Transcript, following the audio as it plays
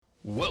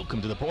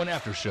Welcome to the Point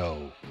After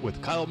Show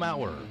with Kyle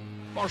Maurer,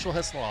 Marshall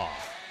Hesslau,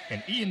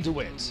 and Ian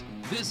DeWitt.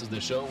 This is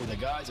the show where the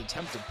guys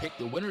attempt to pick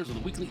the winners of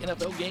the weekly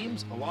NFL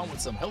games, along with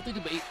some healthy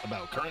debate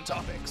about current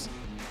topics.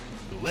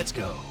 Let's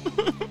go.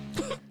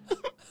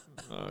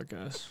 Oh,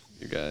 gosh.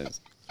 You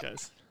guys.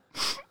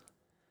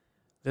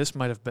 This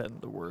might have been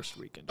the worst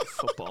weekend of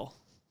football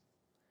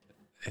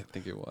I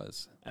think it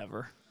was.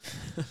 ever.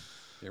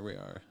 Here we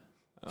are.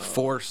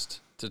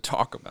 Forced to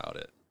talk about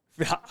it.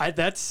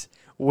 That's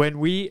when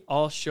we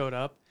all showed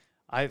up.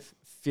 I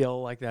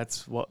feel like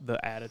that's what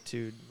the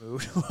attitude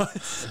mood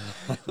was.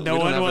 No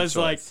one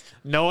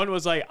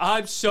was like,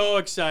 I'm so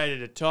excited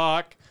to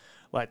talk.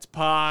 Let's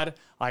pod.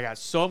 I got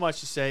so much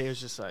to say. It was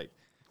just like,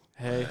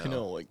 hey,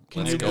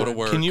 Can you go to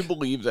work? Can you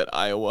believe that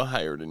Iowa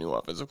hired a new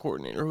offensive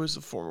coordinator who is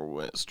the former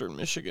Western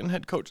Michigan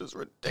head coach? Is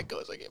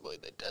ridiculous. I can't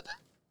believe they did that.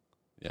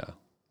 Yeah.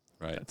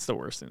 Right. that's the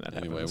worst thing that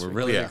happened. Anyway, this we're week.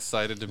 really Yeah.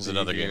 excited to be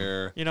another game.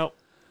 here. You know,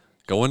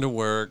 Going to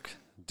work,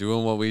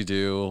 doing what we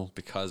do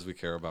because we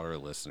care about our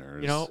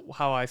listeners. you know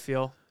how I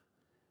feel.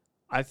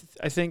 I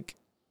think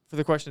for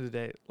the question of the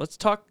day, let's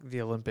talk the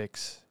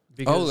Olympics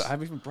because I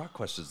haven't even brought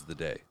questions of the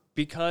day.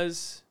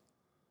 because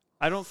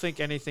I don't think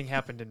anything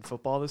happened in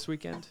football this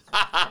weekend.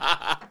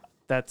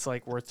 That's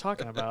like worth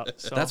talking about.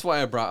 So That's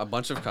why I brought a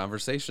bunch of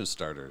conversation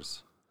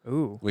starters.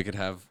 ooh. We could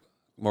have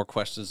more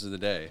questions of the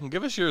day.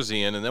 Give us yours,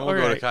 Ian, and then we'll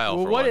All go to right. Kyle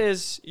Well, for what one.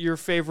 is your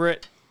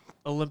favorite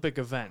Olympic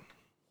event?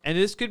 And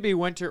this could be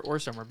winter or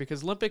summer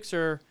because Olympics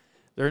they're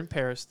in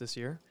Paris this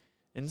year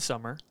in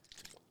summer.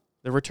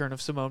 The return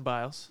of Simone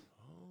Biles.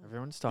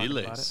 Everyone's talking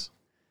about it.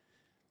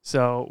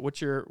 So,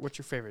 what's your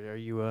favorite? Are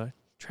you a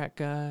track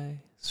guy,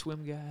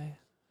 swim guy?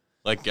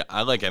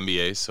 I like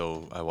NBA,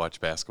 so I watch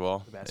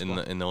basketball,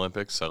 in the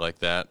Olympics. I like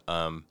that.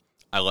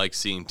 I like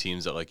seeing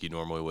teams that like you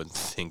normally wouldn't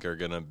think are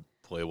gonna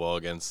play well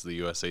against the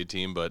USA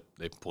team, but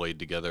they've played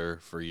together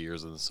for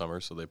years in the summer,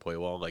 so they play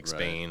well, like Right.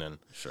 Spain and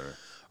Sure.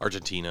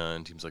 Argentina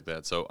and teams like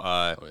that. So,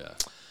 Oh, yeah.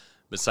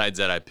 besides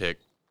that, I pick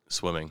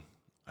swimming.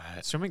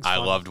 Swimming's I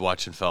fun. loved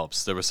watching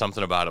Phelps. There was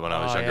something about it when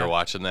I was younger yeah.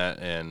 watching that,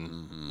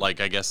 and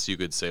like I guess you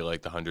could say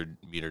like the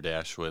 100-meter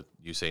dash with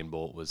Usain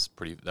Bolt was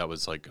pretty. That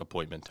was like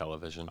appointment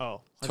television.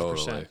 Oh, 100%.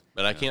 Totally.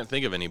 But I can't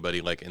think of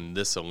anybody like in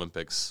this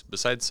Olympics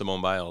besides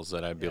Simone Biles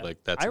that I'd be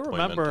like that's I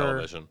appointment remember-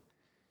 television.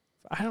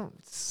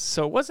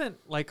 So it wasn't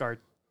like our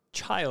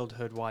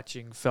childhood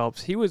watching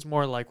Phelps. He was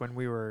more like when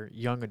we were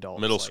young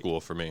adults. Middle like school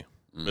for me.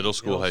 Middle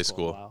school, high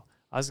school. Wow.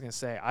 I was gonna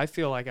say I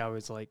feel like I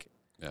was like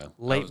Yeah.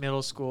 late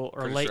middle school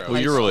or pretty late. sure I high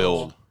was- you're really school.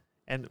 old.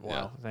 And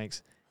wow,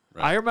 thanks.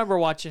 Right. I remember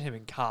watching him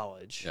in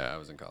college. Yeah, I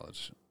was in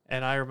college.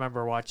 And I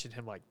remember watching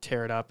him like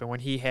tear it up. And when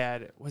he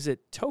was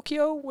it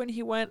Tokyo when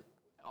he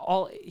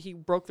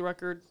broke the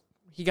record?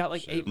 He got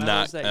like 8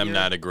 medals that year. I'm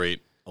not a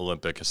great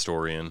Olympic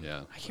historian.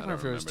 Yeah. I can't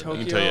remember if it was I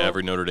Tokyo. can tell you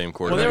every Notre Dame Well,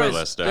 quarterback of the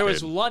last there decade.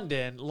 was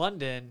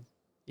London.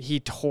 He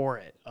tore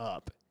it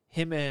up.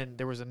 Him and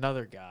there was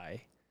another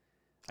guy.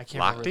 I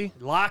can't remember.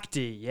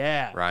 Lochte,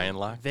 yeah. Ryan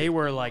Lochte. They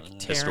were like tearing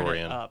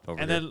Historian it up. over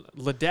And here. then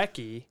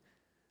Ledecky,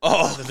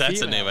 Oh, the that's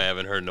a female. name I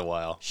haven't heard in a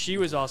while. she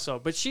was also,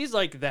 but she's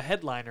like the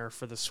headliner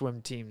for the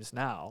swim teams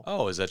now.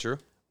 Oh, is that true?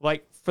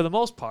 Like for the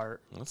most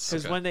part, That's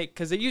because okay.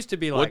 because it used to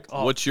be like,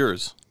 What's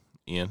yours,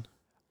 Ian?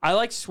 I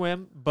like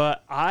swim,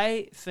 but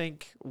I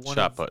think one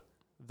Shot of put.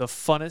 the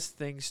funnest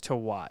things to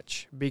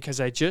watch because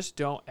I just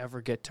don't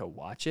ever get to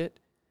watch it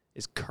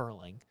is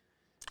curling.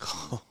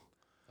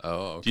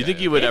 Oh, okay. Do you think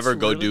you would It's ever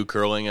go really- do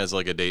curling as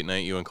like a date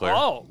night, you and Claire?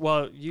 Oh,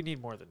 well, you need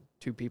more than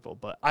 2 people,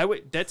 but I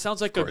would. That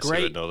sounds like a Of course you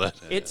great. would know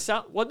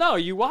that. Well, no,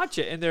 you watch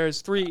it and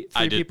there's three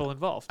I did- people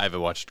involved. I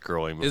haven't watched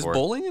curling Is before.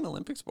 bowling an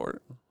Olympic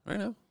sport right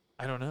now?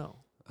 I don't know,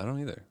 I don't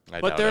either.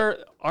 I but doubt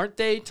it. aren't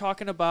they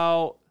talking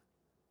about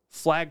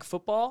flag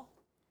football?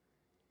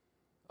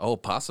 Oh,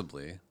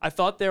 possibly. I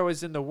thought there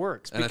was in the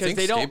works And I because think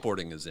they don't.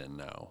 skateboarding is in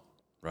now,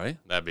 right?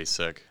 That'd be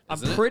sick. I'm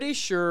Isn't it? pretty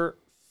sure.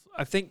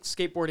 I think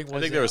skateboarding was. I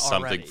think there was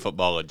something already.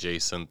 football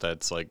adjacent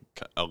that's like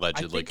I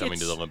allegedly think coming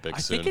to the it's- Olympics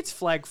I soon. think it's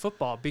flag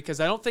football because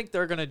I don't think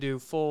they're going to do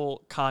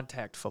full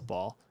contact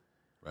football.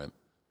 Right.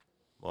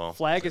 well,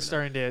 Flag is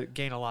starting to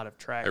gain a lot of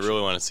I traction.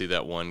 really want to see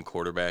that one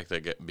quarterback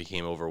that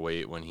became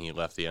overweight when he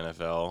left the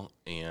NFL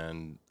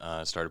and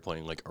started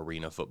playing like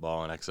arena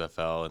football and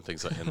XFL and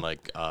things like and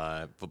like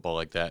football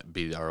like that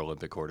be our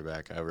Olympic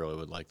quarterback. I really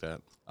would like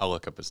that. I'll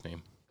look up his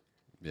name.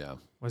 Yeah.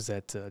 Was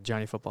that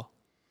Johnny Football?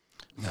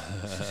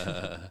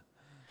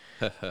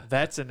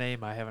 That's a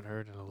name I haven't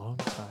heard in a long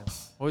time.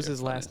 What was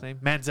his last name?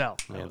 Manziel.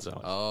 Manziel.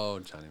 Oh,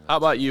 Johnny. How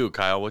about you,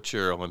 Kyle? What's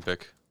your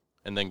Olympic?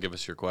 And then give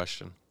us your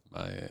question.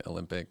 My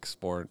Olympic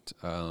sport?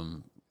 I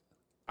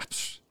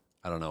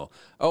don't know.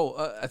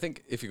 Oh, I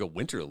think if you go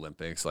Winter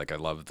Olympics, like I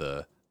love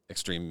the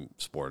extreme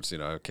sports. You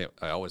know,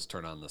 I always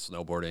turn on the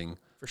snowboarding.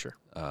 For sure.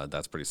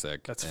 That's pretty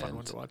sick. That's a fun And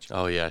one to watch.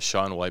 Oh yeah,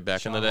 Sean White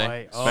back in the Shaun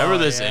day. White. Remember Oh,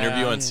 this yeah.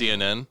 interview on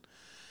CNN?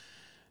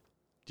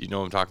 Do you know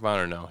what I'm talking about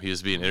or no? He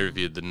was being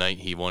interviewed the night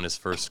he won his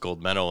first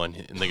gold medal, and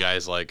the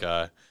guy's like,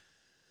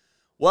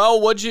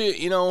 "Well, what'd you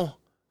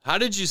how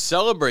did you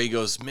celebrate? He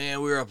goes,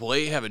 man, we were up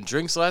late having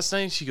drinks last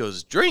night. She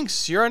goes,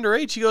 drinks? You're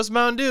underage? He goes,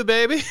 Mountain Dew,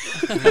 baby.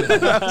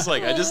 I was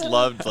like, I just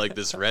loved like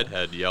this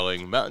redhead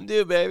yelling, Mountain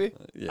Dew, baby.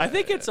 I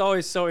think it's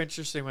always so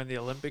interesting when the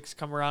Olympics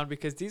come around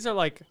because these are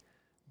like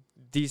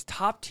these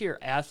top tier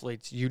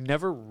athletes you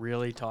never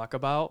really talk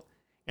about.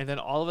 And then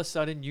all of a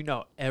sudden, you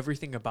know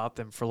everything about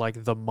them for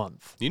like the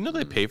month. You know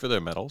they pay for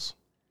their medals?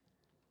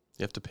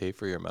 You have to pay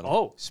for your medal.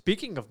 Oh,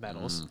 speaking of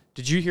medals,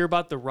 did you hear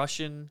about the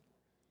Russian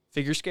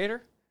figure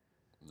skater?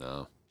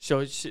 No.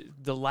 So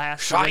the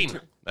last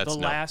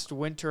last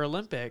Winter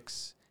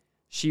Olympics,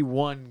 she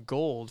won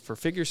gold for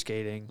figure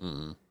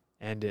skating,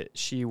 and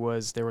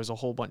there was a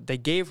whole bunch. They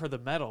gave her the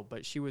medal,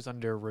 but she was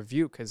under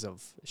review because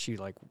of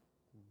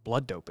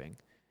blood doping.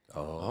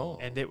 Oh.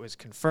 And it was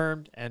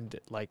confirmed, and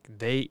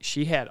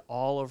she had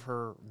all of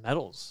her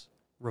medals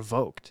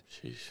revoked.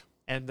 Sheesh.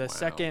 And the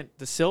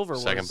silver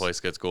Second place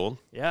gets gold?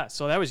 Yeah,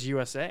 so that was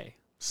USA.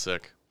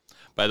 Sick.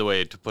 By the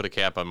way, to put a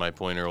cap on my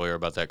point earlier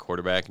about that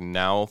quarterback,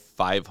 now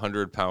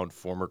 500-pound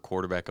former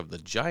quarterback of the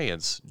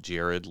Giants,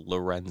 Jared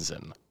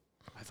Lorenzen.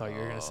 I thought you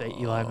were going to say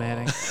Eli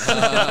Manning.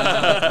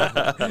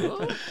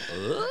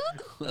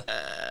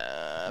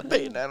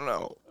 Peyton, I don't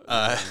know.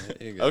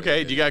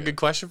 Okay, do you got a good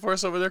question for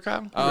us over there,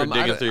 Kyle? We're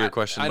digging through your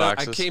question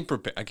boxes. I came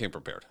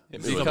prepared.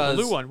 It's a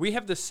blue one. We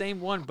have the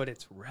same one, but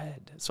it's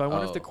red. So I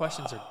wonder if the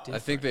questions are different. I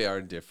think they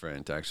are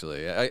different,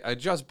 actually. I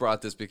just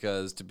brought this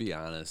because, to be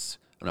honest,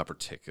 I'm not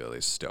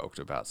particularly stoked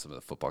about some of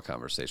the football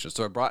conversations.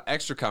 So I brought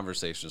extra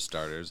conversation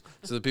starters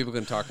so that people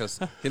can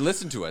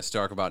listen to us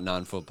talk about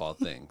non-football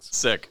things.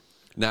 Sick.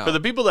 Now, for the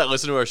people that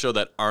listen to our show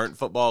that aren't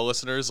football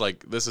listeners,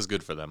 this is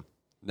good for them.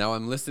 Now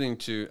I'm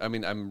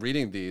I'm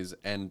reading these,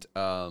 and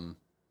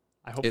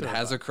it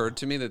has occurred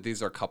to me that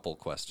these are couple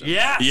questions.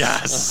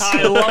 Yes.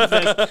 I love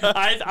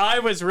this. I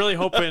was really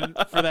hoping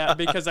for that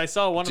because I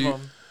saw one of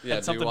them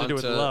had something to do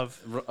with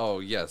love. Oh,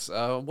 yes.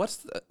 No,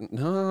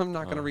 I'm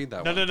not going to read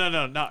that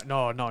one.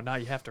 No. Now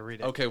you have to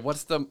read it. Okay,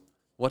 what's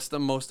the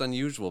most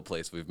unusual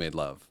place we've made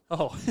love?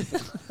 Oh.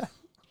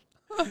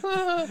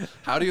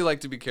 How do you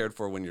like to be cared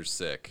for when you're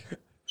sick?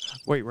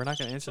 Wait, we're not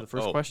going to answer the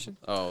first question?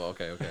 Oh,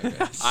 okay.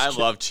 I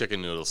love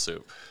chicken noodle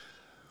soup.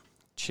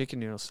 Chicken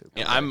noodle soup.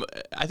 Yeah,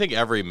 okay. I think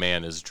every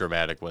man is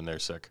dramatic when they're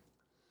sick.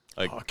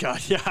 Oh God,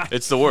 yeah.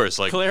 It's the worst.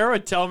 Claire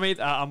would tell me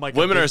I'm like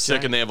women are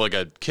sick and they have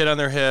a kid on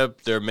their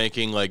hip. They're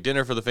making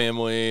dinner for the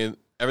family.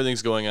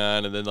 Everything's going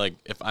on, and then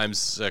if I'm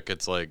sick,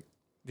 it's the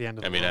end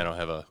of the world. I don't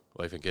have a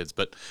wife and kids,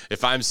 but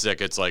if I'm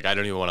sick, it's I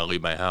don't even want to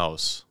leave my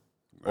house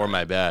or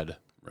my bed.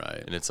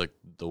 Right. And it's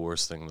the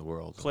worst thing in the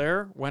world.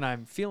 Claire, when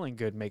I'm feeling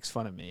good, makes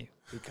fun of me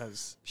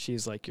because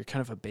she's like, you're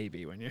kind of a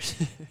baby when you're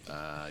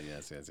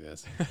yes.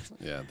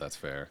 Yeah, that's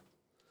fair.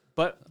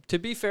 But to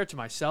be fair to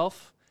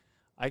myself,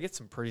 I get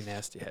some pretty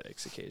nasty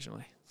headaches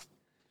occasionally.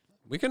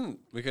 We can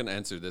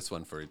answer this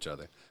one for each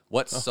other.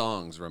 What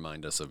songs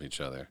remind us of each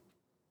other?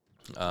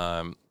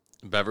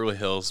 Beverly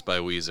Hills by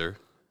Weezer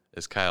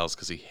is Kyle's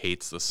because he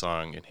hates the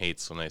song and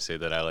hates when I say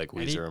that I like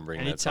Weezer and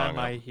bring that song up.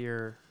 Anytime I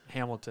hear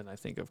Hamilton, I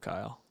think of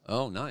Kyle.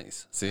 Oh,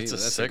 nice. See, that's a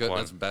sick one.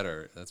 That's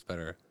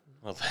better.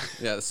 Well,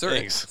 yeah,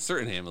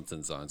 certain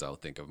Hamilton songs I'll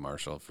think of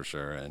Marshall for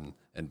sure, and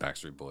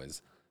Backstreet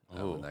Boys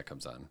when that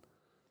comes on.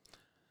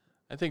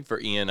 I think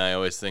for Ian, I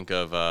always think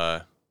of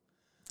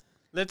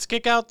 "Let's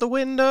Kick Out the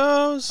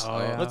Windows." Oh,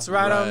 yeah. Let's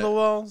Ride on the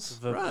Walls.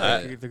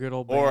 The good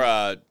old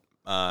band.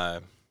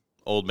 Or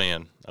Old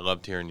Man. I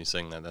loved hearing you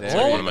sing that. That's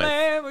Old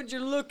man, would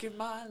you look at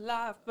my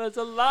life as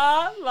a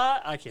lot?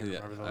 I can't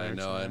remember the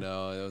lyrics. I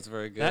know. It was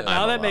very good.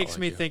 That makes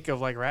me think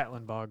of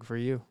Rattling Bog for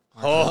you.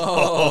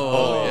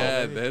 Oh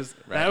yeah,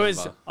 that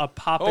was a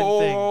poppin'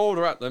 thing. Oh,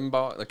 Rattling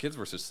Bog. The kids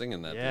were just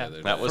singing that the other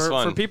day. That was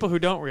fun. For people who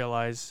don't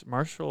realize,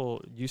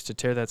 Marshall used to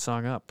tear that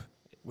song up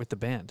with the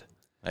band.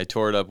 I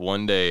tore it up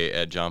one day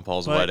at John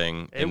Paul's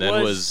wedding, and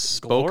then was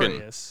spoken.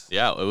 Glorious.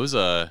 Yeah, it was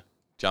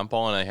John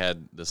Paul and I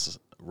had this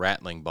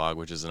Rattling Bog,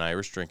 which is an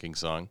Irish drinking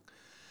song.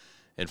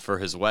 And for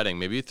his wedding,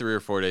 maybe 3 or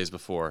 4 days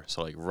before,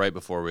 so right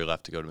before we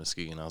left to go to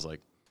Muskegon, I was like,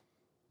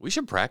 we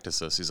should practice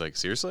this. He's like,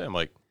 seriously? I'm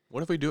like,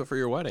 what if we do it for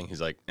your wedding?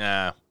 He's like,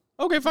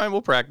 okay, fine,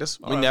 we'll practice.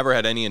 We never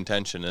had any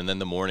intention. And then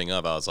the morning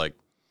of, I was like,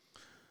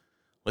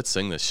 let's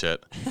sing this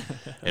shit.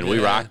 And we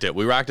rocked it.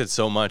 We rocked it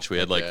so much. We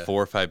had 4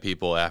 or 5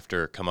 people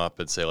after come up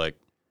and say,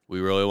 we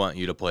really want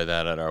you to play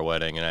that at our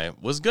wedding. And I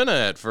was going to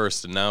at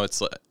first, and now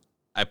it's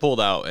I pulled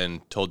out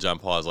and told John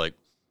Paul, I was like,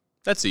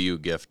 that's a you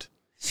gift.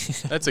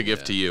 That's a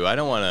gift to you. I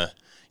don't want to.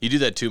 You do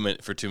that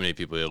for too many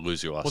people, you'll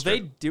lose your luster.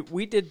 Well,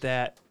 we did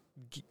that.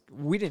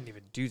 We didn't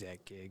even do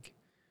that gig.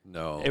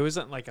 No, it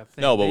wasn't a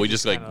thing. No, but we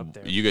just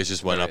you guys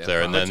just went up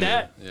there, and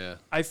then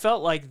I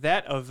felt like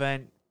that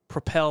event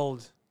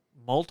propelled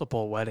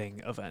multiple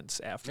wedding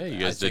events after. Yeah, that. you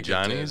guys did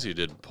Johnny's, you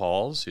did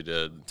Paul's, you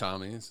did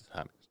Tommy's.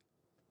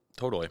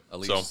 Totally.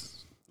 So,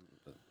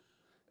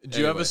 do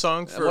you have a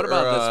song for? What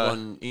about this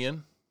one,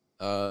 Ian?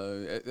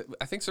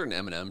 I think certain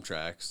Eminem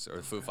tracks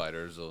or Foo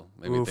Fighters will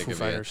maybe think Foo of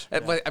Fighters.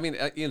 Ian. Yeah. I mean,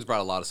 Ian's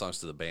brought a lot of songs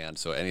to the band,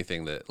 so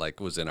anything that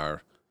was in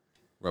our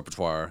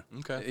repertoire.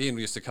 Okay. Ian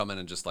used to come in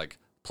and just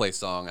play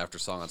song after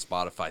song on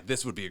Spotify.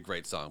 This would be a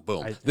great song.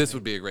 Boom. This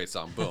would be a great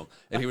song. Boom.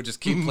 And he would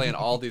just keep playing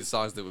all these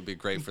songs that would be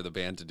great for the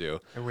band to do.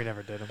 And we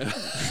never did them.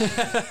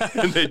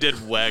 And they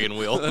did Wagon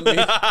Wheel.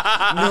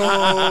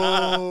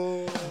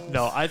 No.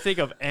 No, I think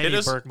of Annie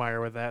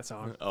Berkmeyer with that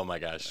song. Oh my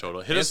gosh,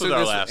 totally. Hit us with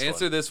our last one.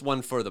 Answer this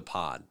one for the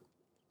pod.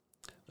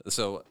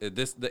 So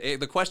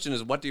the question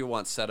is, what do you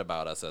want said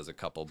about us as a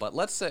couple? But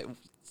let's say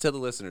to the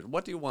listeners,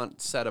 what do you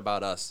want said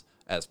about us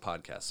as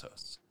podcast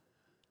hosts?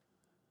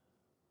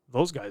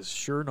 Those guys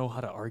sure know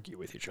how to argue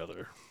with each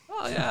other.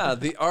 Oh, yeah,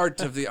 the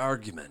art of the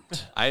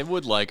argument. I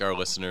would like our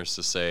listeners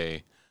to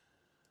say,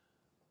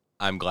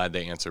 I'm glad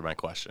they answered my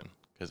question.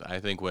 Because I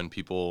think when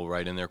people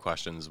write in their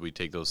questions, we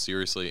take those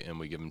seriously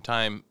and we give them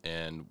time.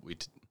 And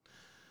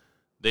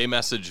they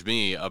messaged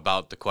me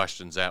about the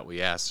questions that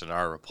we asked and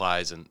our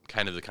replies and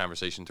kind of the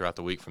conversation throughout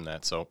the week from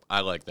that. So I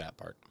like that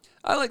part.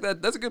 I like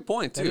that. That's a good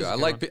point, too. I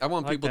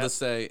want people to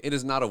say it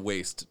is not a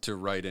waste to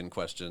write in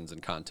questions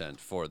and content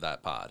for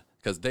that pod.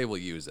 Because they will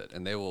use it,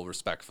 and they will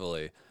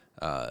respectfully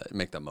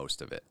make the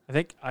most of it. I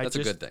think that's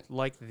a good thing.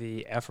 Like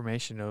the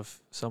affirmation of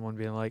someone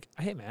being like,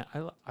 "Hey, man,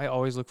 I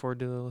always look forward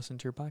to listening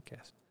to your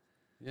podcast."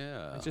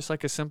 Yeah, it's just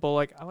like a simple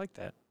like, I like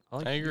that.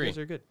 I agree. You guys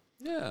are good.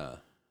 Yeah,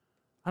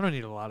 I don't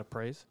need a lot of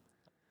praise.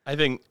 I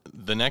think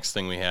the next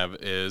thing we have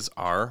is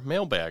our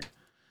mailbag,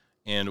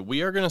 and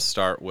we are going to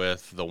start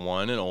with the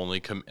one and only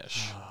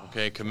Commish.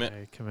 Okay,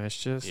 Commish,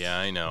 just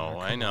I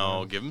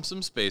know. Give him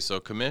some space,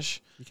 so Commish.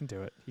 You can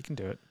do it.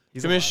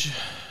 Commish,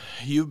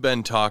 you've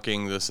been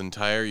talking this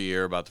entire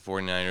year about the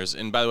 49ers.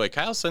 And by the way,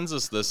 Kyle sends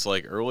us this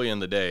like early in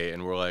the day,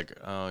 and we're like,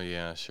 oh,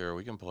 yeah, sure,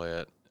 we can play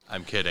it.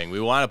 I'm kidding. We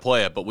want to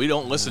play it, but we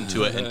don't listen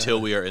to it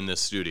until we are in this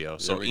studio.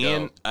 So,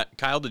 Ian,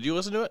 Kyle, did you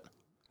listen to it?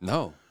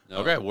 No.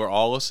 Okay, we're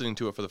all listening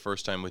to it for the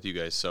first time with you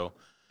guys. So,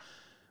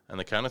 on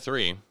the count of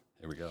 3,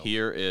 here we go.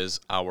 Here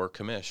is our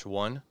Commish.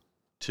 1,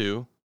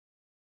 2.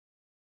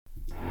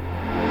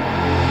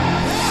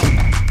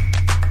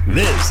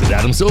 This is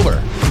Adam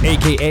Silver,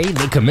 a.k.a.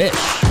 The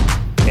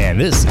Commish, and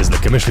this is the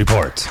Commish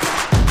Report.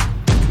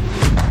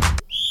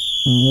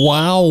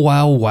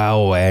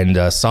 Wow, and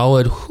a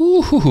solid,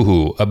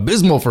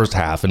 abysmal first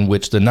half in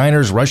which the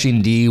Niners'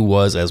 rushing D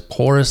was as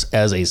porous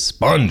as a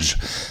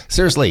sponge.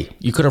 Seriously,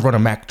 you could have run a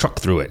Mack truck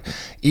through it.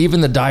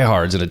 Even the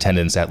diehards in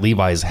attendance at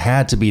Levi's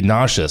had to be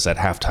nauseous at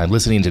halftime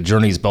listening to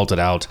Journey's belted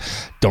out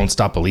Don't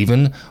Stop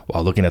Believin'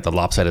 while looking at the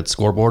lopsided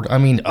scoreboard. I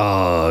mean,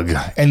 ugh.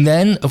 And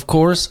then, of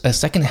course, a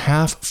second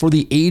half for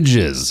the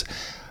ages.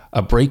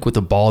 A break with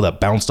the ball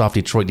that bounced off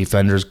Detroit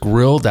defenders'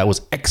 grill that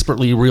was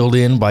expertly reeled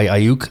in by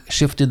Ayuk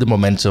shifted the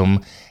momentum,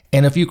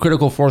 and a few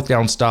critical fourth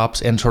down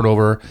stops and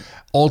turnover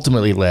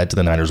ultimately led to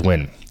the Niners'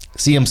 win.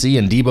 CMC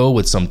and Debo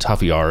with some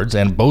tough yards,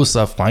 and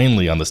Bosa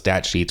finally on the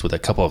stat sheets with a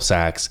couple of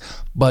sacks,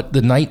 but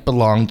the night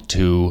belonged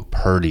to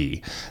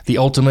Purdy. The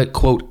ultimate,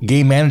 quote,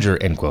 game manager,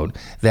 end quote,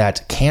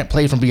 that can't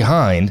play from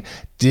behind,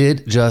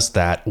 did just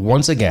that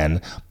once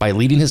again by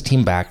leading his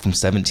team back from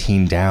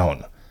 17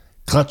 down.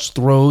 Clutch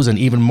throws and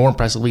even more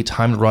impressively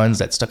timed runs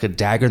that stuck a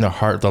dagger in the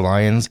heart of the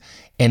Lions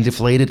and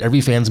deflated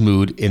every fan's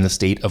mood in the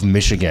state of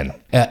Michigan.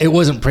 It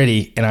wasn't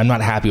pretty, and I'm not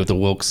happy with the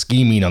Wilkes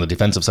scheming on the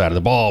defensive side of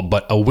the ball,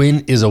 but a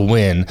win is a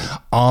win.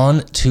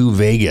 On to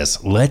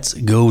Vegas. Let's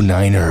go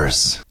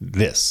Niners.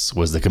 This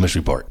was the Commish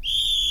Report.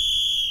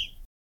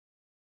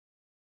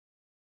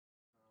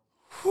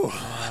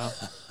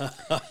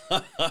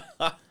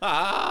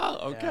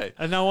 Okay. Yeah.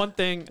 And now one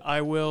thing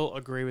I will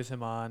agree with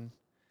him on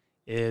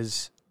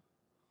is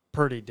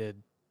Purdy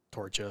did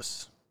torch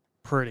us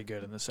pretty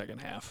good in the second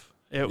half.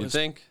 It was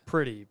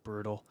pretty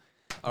brutal.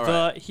 All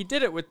right. He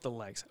did it with the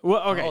legs.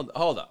 Well, okay.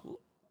 Hold up.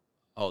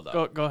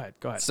 Go ahead.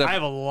 I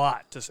have a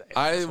lot to say.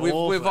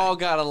 We've all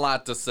got a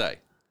lot to say,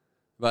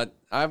 but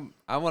I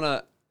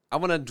wanna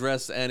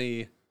address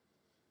any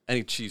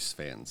Chiefs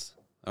fans.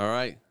 All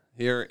right,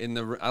 here in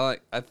the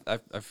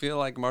I feel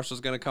like Marshall's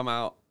gonna come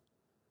out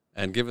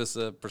and give us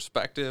a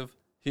perspective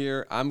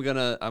here. I'm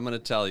gonna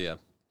tell you,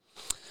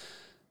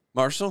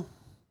 Marshall,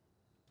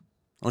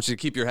 I want you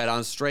to keep your head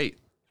on straight.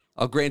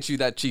 I'll grant you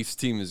that Chiefs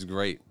team is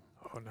great.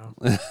 Oh, no.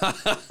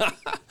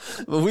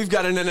 But we've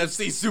got an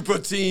NFC super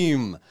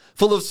team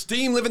full of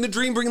steam, living the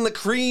dream, bringing the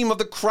cream of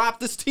the crop.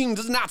 This team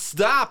does not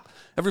stop.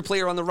 Every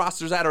player on the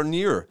roster's at or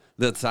near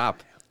the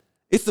top.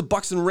 It's the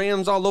Bucs and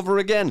Rams all over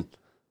again.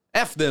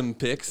 F them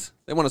picks.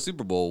 They want a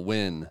Super Bowl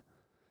win.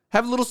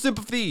 Have a little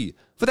sympathy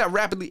for that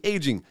rapidly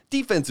aging,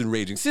 defense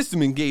enraging,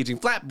 system engaging,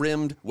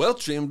 flat-brimmed,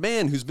 well-trimmed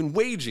man who's been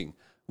waging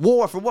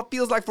war for what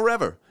feels like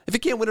forever. If he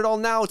can't win it all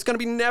now, it's going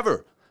to be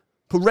never.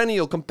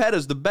 Perennial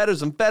competitors, the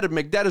betters and fettered,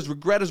 make debtors,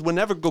 regretters,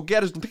 whenever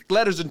go-getters, pick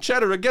letters and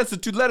cheddar against the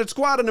two-lettered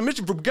squad on a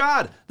mission from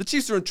God. The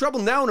Chiefs are in trouble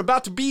now and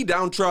about to be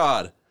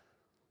downtrod.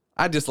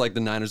 I dislike the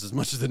Niners as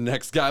much as the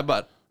next guy,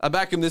 but I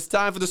back him this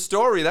time for the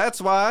story.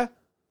 That's why.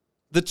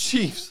 The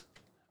Chiefs.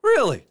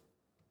 Really?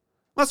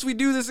 Must we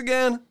do this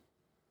again?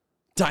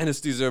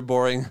 Dynasties are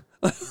boring.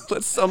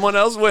 Let someone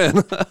else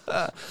win.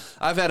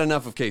 I've had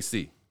enough of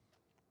KC.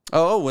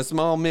 Oh, a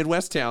small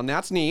Midwest town.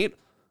 That's neat.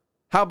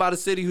 How about a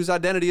city whose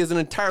identity isn't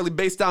entirely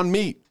based on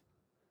meat?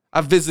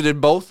 I've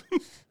visited both.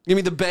 Give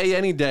me the Bay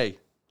any day.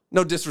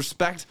 No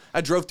disrespect.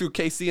 I drove through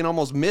KC and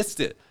almost missed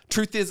it.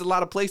 Truth is, a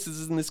lot of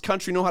places in this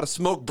country know how to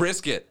smoke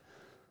brisket.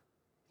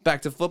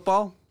 Back to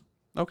football?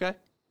 Okay.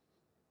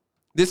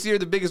 This year,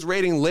 the biggest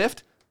rating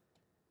lift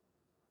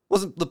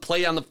wasn't the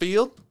play on the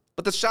field,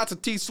 but the shots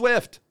of T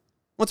Swift.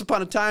 Once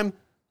upon a time,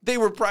 they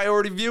were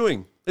priority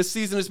viewing. This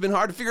season has been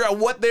hard to figure out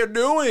what they're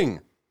doing.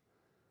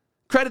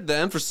 Credit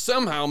them for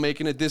somehow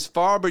making it this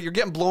far, but you're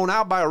getting blown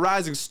out by a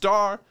rising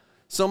star.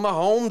 So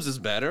Mahomes is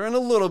better and a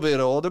little bit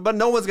older, but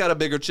no one's got a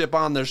bigger chip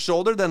on their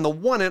shoulder than the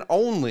one and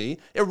only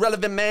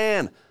irrelevant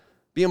man.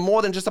 Being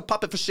more than just a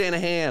puppet for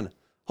Shanahan.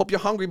 Hope you're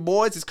hungry,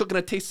 boys. He's cooking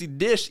a tasty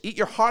dish. Eat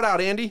your heart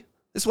out, Andy.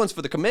 This one's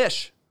for the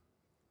commish.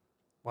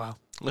 Wow.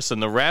 Listen,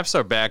 the Raps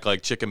are back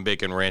like chicken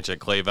bacon ranch at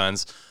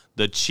Clavon's.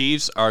 The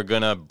Chiefs are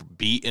going to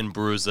beat and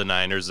bruise the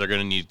Niners. They're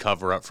going to need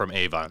cover-up from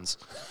Avon's.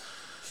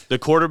 The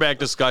quarterback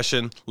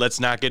discussion, let's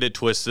not get it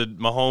twisted.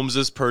 Mahomes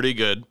is pretty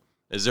good.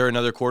 Is there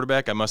another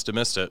quarterback? I must have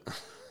missed it.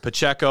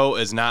 Pacheco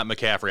is not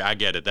McCaffrey. I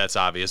get it. That's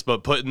obvious.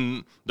 But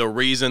putting the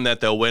reason that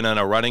they'll win on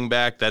a running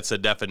back, that's a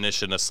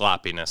definition of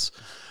sloppiness.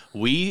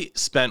 We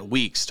spent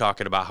weeks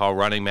talking about how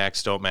running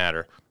backs don't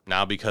matter.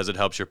 Now, because it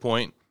helps your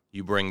point,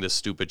 you bring this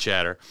stupid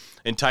chatter.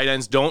 And tight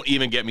ends, don't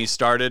even get me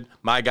started.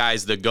 My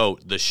guy's the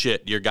GOAT, the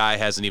shit. Your guy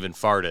hasn't even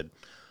farted.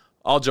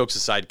 All jokes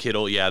aside,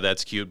 Kittle, yeah,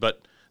 that's cute.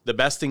 But the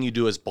best thing you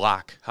do is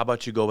block. How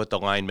about you go with the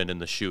lineman in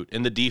the shoot?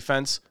 In the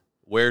defense,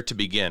 where to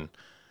begin?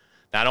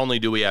 Not only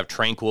do we have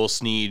Tranquil,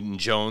 Snead, and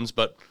Jones,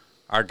 but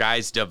our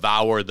guys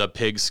devour the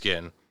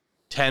pigskin.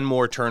 10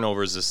 more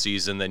turnovers this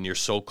season than your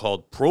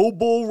so-called Pro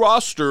Bowl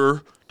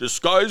roster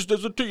disguised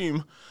as a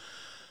team.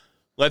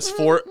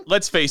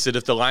 Let's face it,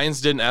 if the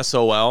Lions didn't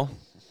SOL,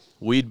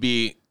 we'd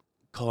be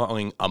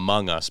calling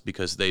Among Us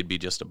because they'd be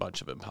just a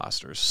bunch of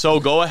imposters. So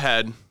go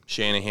ahead,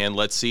 Shanahan.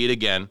 Let's see it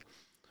again.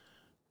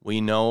 We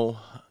know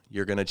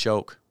you're going to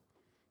choke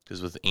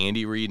because with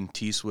Andy Reid and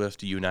T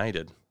Swift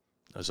united,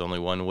 there's only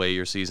one way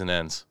your season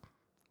ends.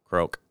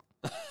 Croak.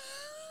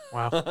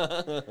 Wow.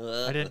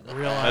 I didn't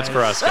realize. That's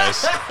for us,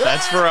 guys.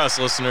 That's for us,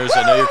 listeners.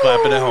 I know you're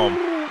clapping at home.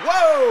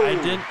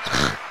 Whoa!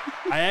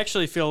 I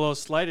actually feel a little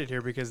slighted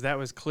here because that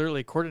was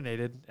clearly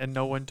coordinated and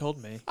no one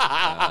told me.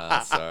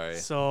 Sorry.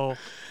 So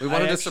We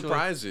wanted to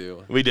surprise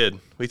you. We did.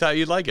 We thought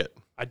you'd like it.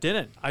 I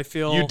didn't. I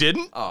feel You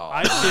didn't?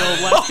 I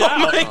feel left out. Oh,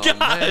 my gosh.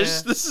 man.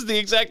 This is the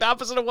exact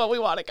opposite of what we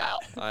wanted, Kyle.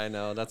 I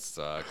know, that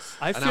sucks.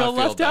 I Now feel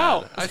left bad.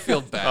 out. I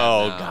feel bad.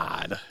 Oh, now.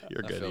 God.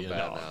 You're I good, feel Ian. bad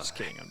No, now. I'm just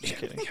kidding.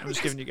 I'm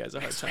just giving you guys a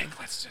hard time.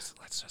 Let's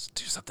just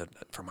do something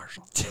for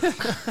Marshall.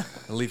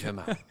 And leave him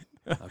out.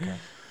 Okay.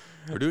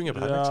 We're doing a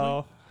pod next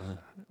week. No.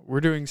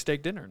 We're doing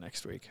steak dinner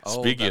next week.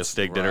 Oh, Speaking of that's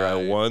steak dinner, I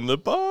right. won the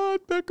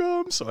pod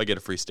pick'em, so I get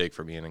a free steak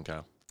from Ian and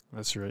Kyle.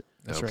 That's right.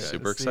 That's Okay. right.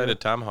 Super That's the, excited.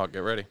 Tomahawk, get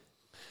ready.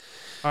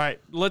 all right,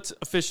 let's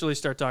officially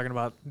start talking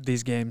about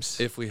these games.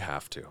 If we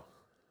have to.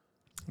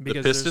 The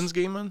because Pistons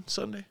game on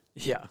Sunday?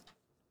 yeah.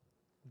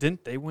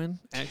 Didn't they win,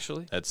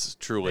 actually? That's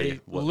truly They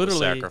what was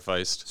literally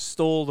sacrificed.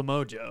 Stole the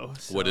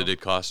mojo. What did so-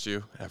 it cost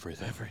you?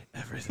 Everything.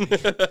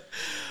 Everything.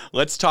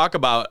 Let's talk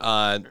about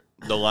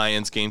the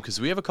Lions game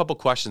because we have a couple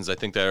questions I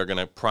think that are going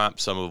to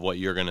prompt some of what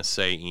you're going to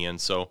say, Ian.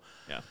 So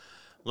Yeah.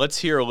 let's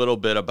hear a little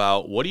bit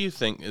about what do you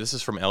think? This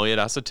is from Elliott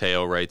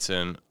Osoteo, writes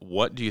in,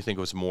 what do you think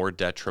was more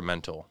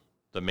detrimental?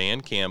 The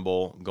man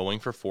Campbell going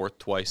for fourth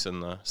twice in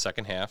the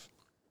second half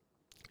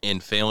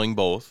and failing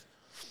both,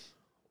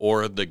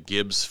 or the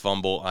Gibbs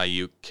fumble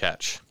Ayuk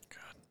catch?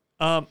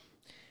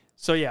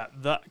 So yeah,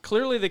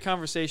 clearly the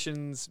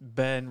conversation's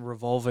been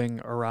revolving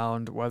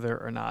around whether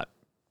or not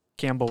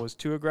Campbell was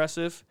too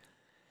aggressive.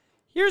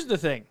 Here's the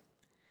thing.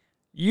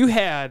 You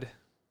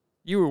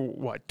were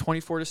what,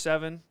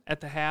 24-7 at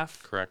the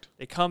half? Correct.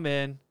 They come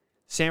in,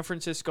 San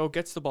Francisco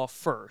gets the ball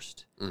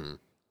first,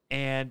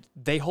 and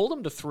they hold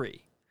them to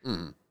 3.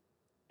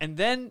 And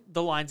then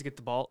the Lions get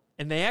the ball,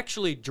 and they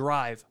actually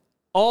drive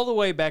all the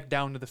way back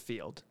down to the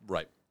field,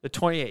 Right. the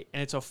 28,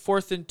 and it's a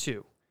 4th and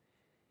 2.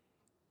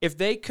 If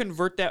they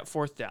convert that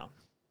 4th down,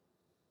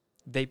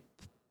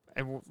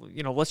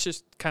 let's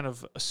just kind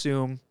of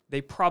assume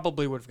they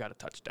probably would have got a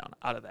touchdown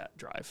out of that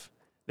drive.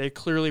 They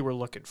clearly were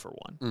looking for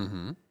one.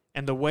 Mm-hmm.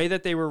 And the way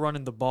that they were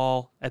running the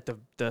ball at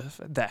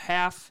the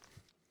half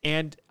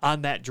and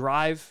on that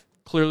drive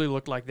clearly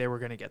looked like they were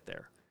going to get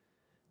there.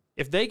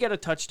 If they get a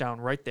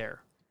touchdown right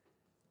there,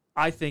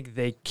 I think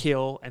they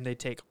kill and they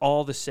take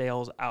all the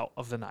sails out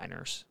of the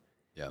Niners.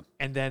 Yeah.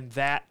 And then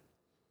that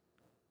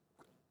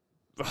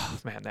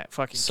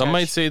fucking Some catch.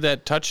 might say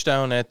that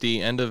touchdown at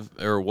the end of,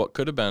 or what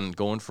could have been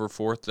going for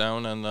 4th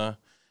down on the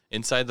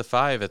inside the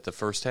 5 at the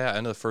first half,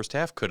 end of the first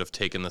half, could have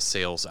taken the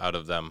sails out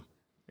of them.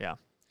 Yeah.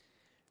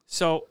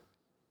 So,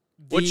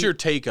 What's your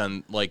take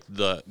on like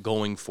the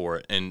going for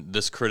it and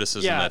this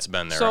criticism that's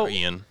been there, so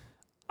Ian?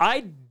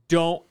 I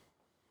don't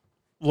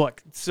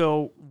look.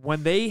 So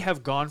when they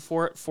have gone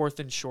for it 4th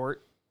and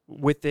short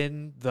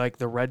within like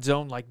the red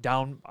zone, like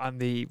down on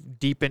the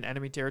deep in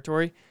enemy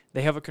territory,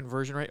 they have a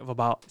conversion rate of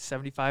about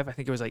 75. I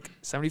think it was like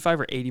 75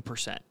 or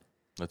 80%.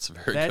 That's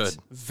very That's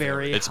good.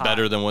 very It's high.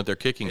 better than what their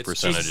kicking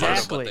percentage part of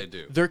is. Exactly. what they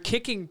do. Their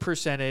kicking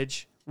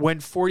percentage when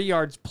 40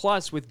 yards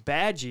plus with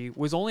Badgie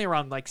was only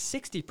around like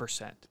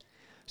 60%.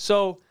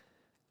 So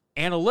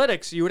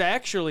analytics, you would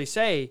actually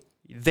say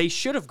they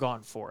should have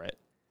gone for it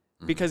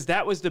because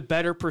that was the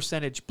better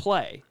percentage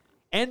play.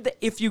 And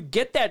if you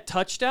get that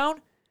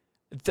touchdown,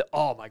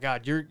 oh my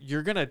God, you're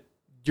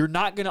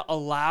not gonna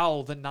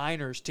allow the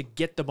Niners to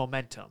get the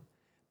momentum,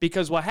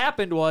 because what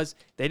happened was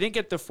they didn't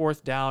get the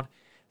fourth down.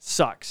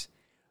 Sucks.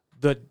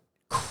 The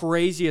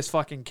craziest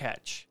fucking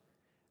catch.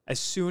 As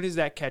soon as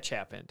that catch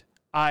happened,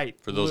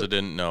 for those that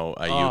didn't know,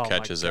 IU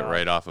catches it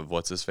right off of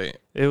what's his face?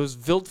 It was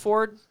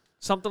Viltford,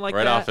 something like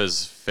right that. Right off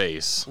his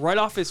face. Right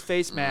off his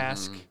face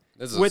mask.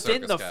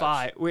 Within the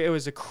 5, it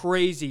was a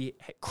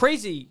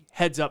crazy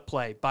heads up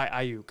play by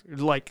Ayuk.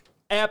 Like,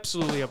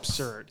 absolutely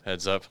absurd.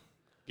 Heads up.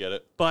 Get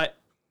it? But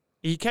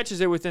he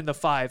catches it within the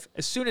 5.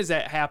 As soon as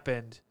that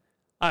happened,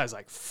 I was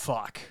like,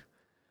 fuck.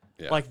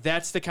 Yeah. Like,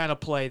 that's the kind of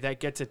play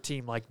that gets a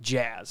team, like,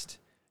 jazzed.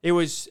 It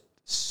was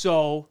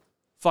so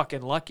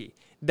fucking lucky.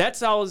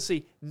 That's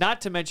obviously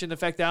not to mention the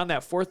fact that on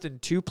that 4th and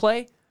 2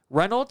 play,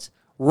 Reynolds,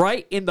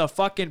 right in the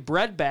fucking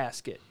bread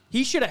basket.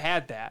 He should have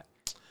had that.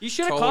 You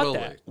should have caught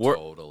that.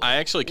 Totally. I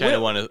actually kind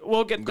of want to.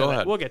 We'll get to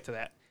that. We'll get to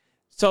that.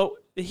 So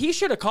he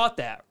should have caught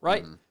that,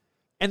 right?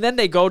 And then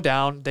they go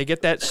down, they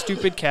get that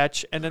stupid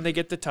catch, and then they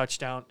get the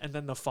touchdown, and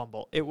then the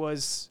fumble. It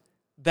was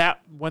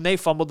that when they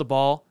fumbled the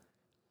ball,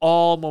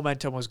 all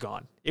momentum was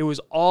gone. It was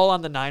all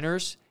on the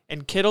Niners,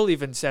 and Kittle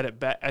even said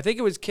it best. I think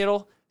it was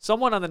Kittle.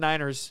 Someone on the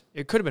Niners,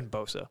 it could have been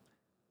Bosa.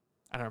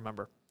 I don't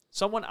remember.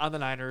 Someone on the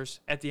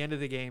Niners at the end of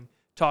the game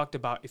talked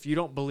about, if you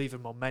don't believe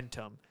in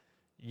momentum,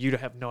 you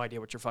have no idea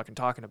what you're fucking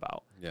talking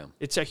about. Yeah.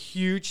 It's a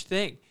huge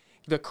thing.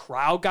 The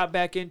crowd got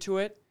back into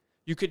it.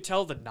 You could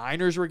tell the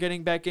Niners were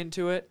getting back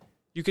into it.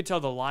 You could tell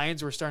the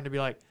Lions were starting to be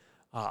like,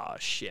 oh,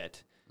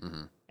 shit.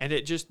 And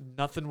it just,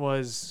 nothing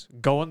was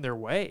going their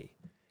way.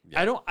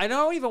 Yeah. I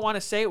don't even want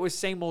to say it was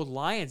same old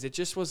Lions. It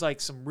just was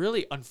like some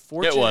really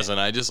unfortunate. It wasn't.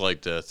 I just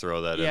like to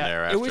throw that in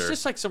there after. It was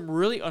just like some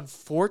really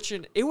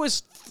unfortunate. It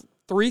was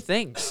 3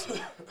 things.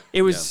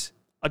 It was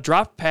a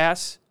dropped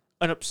pass,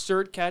 an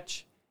absurd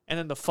catch, and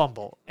then the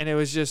fumble. And it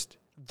was just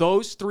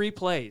those 3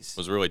 plays. It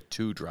was really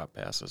 2 drop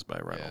passes by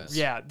Reynolds.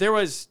 Yeah, there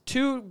was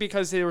 2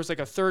 because there was like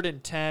a 3rd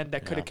and 10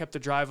 that could have kept the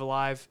drive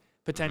alive.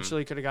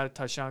 Potentially could have got a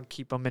touchdown,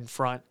 keep them in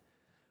front.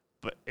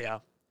 But yeah,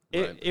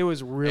 it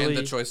was really. And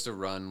the choice to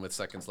run with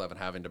seconds left and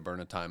having to burn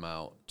a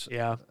timeout.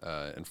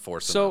 And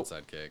force an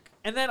onside kick.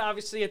 And then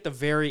obviously at the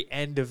very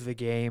end of the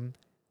game,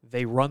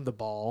 they run the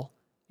ball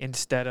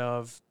instead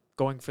of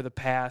going for the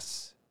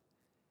pass.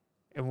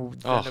 And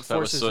that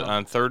was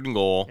on 3rd and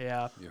goal.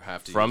 Yeah, you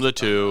have to from the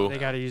 2. They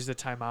got to use the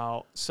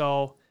timeout.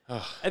 So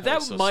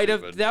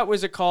that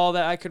was a call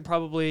that I could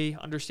probably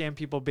understand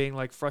people being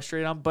like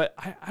frustrated on. But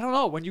I don't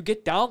know. When you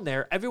get down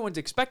there, everyone's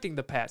expecting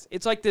the pass.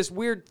 It's like this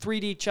weird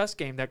 3D chess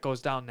game that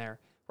goes down there,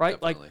 right?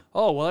 Definitely. Like,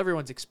 oh well,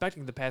 everyone's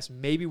expecting the pass.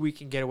 Maybe we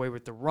can get away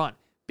with the run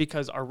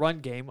because our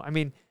run game. I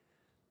mean,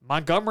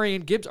 Montgomery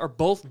and Gibbs are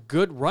both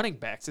good running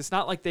backs. It's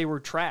not like they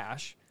were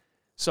trash.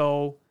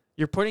 So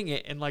you're putting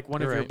it in like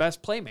one of your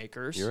best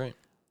playmakers. You're right.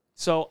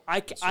 So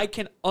I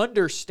can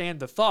understand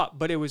the thought,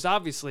 but it was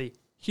obviously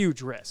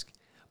huge risk.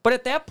 But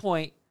at that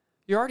point,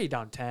 you're already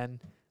down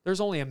 10. There's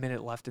only a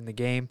minute left in the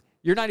game.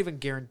 You're not even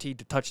guaranteed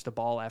to touch the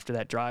ball after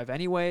that drive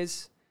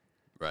anyways.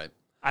 Right.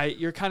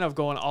 You're kind of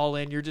going all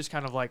in. You're just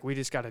kind of like, we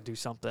just got to do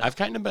something. I've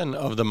kind of been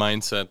of the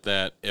mindset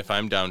that if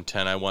I'm down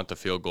 10, I want the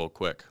field goal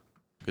quick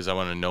because I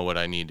want to know what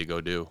I need to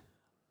go do.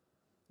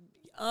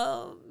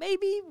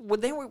 Maybe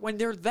when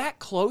they're that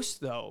close,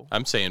 though.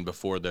 I'm saying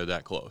before they're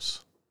that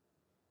close.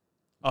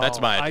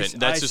 That's my opinion.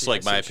 That's just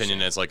like my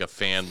opinion as like a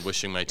fan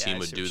wishing my team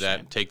would do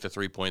that. Take the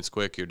 3 points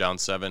quick. You're down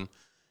 7.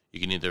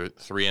 You can either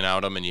 3 and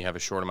out them and you have a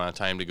short amount of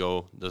time to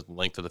go the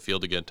length of the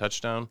field to get a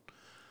touchdown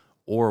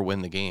or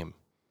win the game.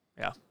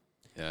 Yeah.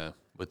 Yeah.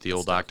 With the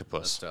old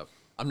octopus. That's tough.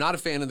 I'm not a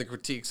fan of the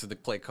critiques of the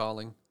play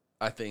calling.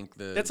 I think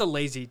that's a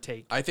lazy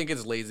take. I think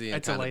it's lazy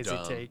and kind of dumb.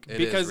 It's a lazy take.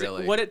 Because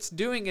really. What it's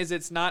doing is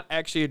it's not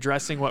actually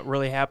addressing what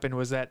really happened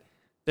was that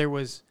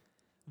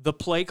the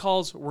play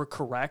calls were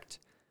correct.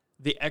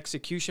 The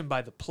execution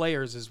by the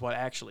players is what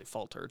actually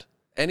faltered.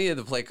 Any of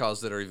the play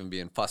calls that are even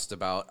being fussed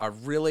about are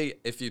really,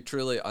 if you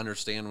truly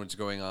understand what's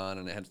going on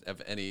and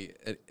have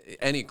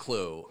any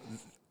clue,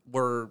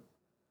 we're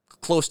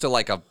close to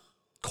like a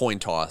coin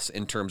toss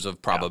in terms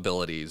of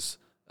probabilities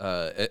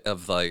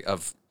of like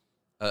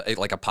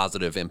a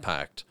positive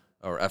impact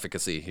or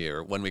efficacy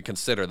here. When we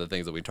consider the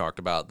things that we talked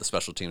about, the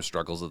special team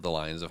struggles that the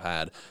Lions have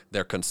had,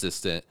 their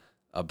consistent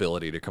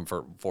ability to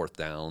convert 4th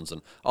downs,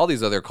 and all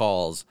these other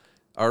calls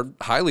are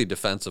highly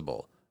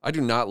defensible. I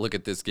do not look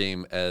at this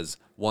game as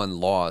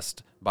one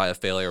lost by a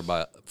failure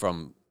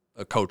from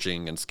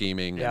coaching and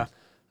scheming and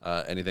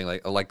anything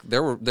like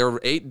there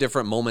were 8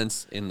 different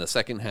moments in the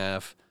second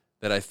half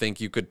that I think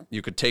you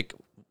could take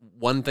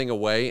one thing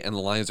away and the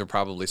Lions are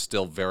probably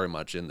still very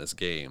much in this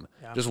game.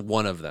 Yeah. Just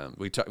one of them.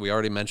 We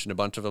already mentioned a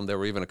bunch of them. There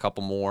were even a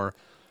couple more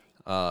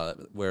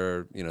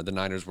where the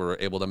Niners were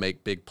able to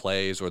make big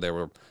plays or there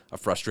were a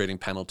frustrating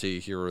penalty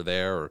here or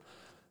there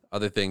or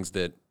other things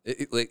that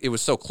it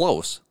was so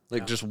close.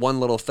 Like just one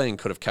little thing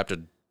could have kept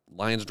a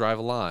Lions drive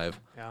alive.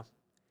 Yeah.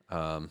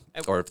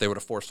 Or if they would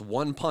have forced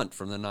one punt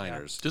from the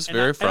Niners. Just And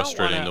very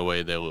frustrating the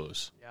way they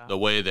lose. Yeah. The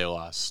way they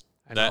lost.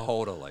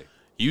 Totally.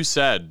 You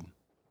said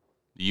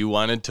you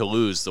wanted to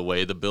lose the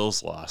way the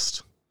Bills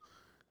lost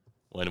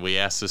when we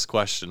asked this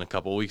question a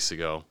couple weeks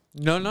ago.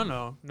 No, I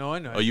know.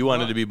 Oh, you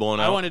wanted to be blown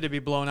out? I wanted to be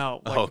blown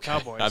out like the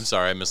Cowboys. I'm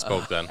sorry, I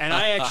misspoke then. And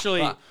I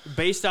actually,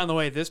 based on the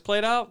way this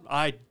played out,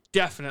 I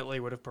definitely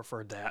would have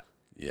preferred that.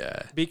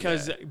 Yeah.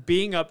 Because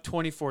being up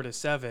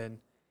 24-7,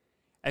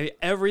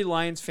 every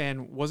Lions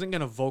fan wasn't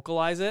going to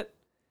vocalize it,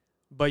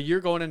 but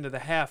you're going into the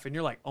half and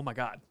you're like, oh my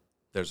God.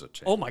 There's a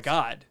chance. Oh my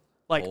God.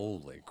 Like,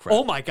 holy crap.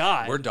 Oh my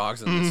God. We're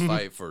dogs in this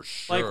fight for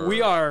sure. Like,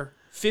 we are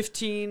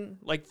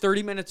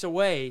 30 minutes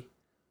away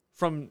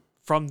from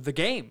the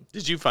game.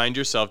 Did you find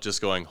yourself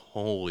just going,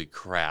 holy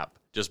crap,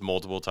 just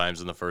multiple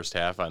times in the first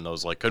half on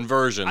those like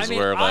conversions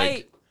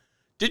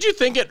did you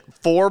think at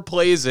 4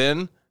 plays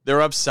in,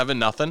 they're up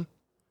 7-0?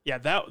 Yeah,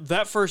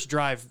 that first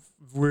drive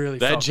really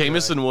that felt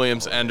Jameson good.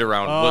 Williams end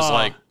around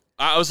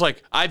was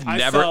like, I've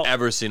never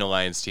ever seen a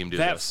Lions team do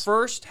that this. That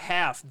first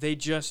half, they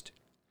just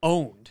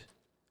owned.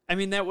 I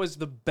mean, that was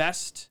the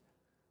best.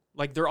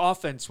 Like, their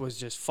offense was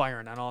just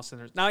firing on all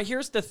cylinders. Now,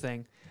 here's the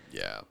thing.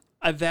 Yeah.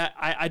 That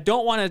I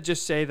don't want to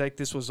just say like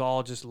this was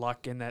all just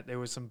luck and that there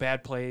was some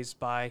bad plays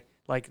by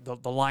like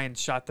the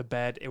Lions shot the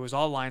bed. It was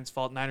all Lions'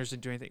 fault. Niners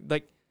didn't do anything.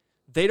 Like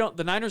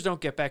the Niners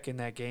don't get back in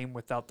that game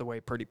without the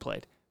way Purdy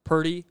played.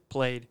 Purdy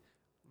played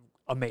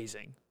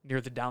amazing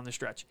down the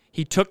stretch.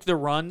 He took the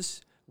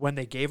runs when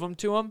they gave them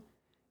to him,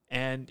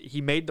 and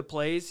he made the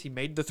plays. He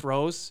made the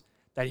throws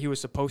that he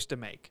was supposed to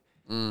make.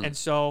 And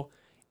so,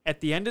 at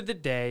the end of the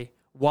day,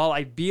 while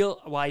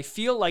I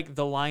feel like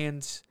the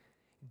Lions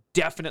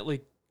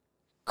definitely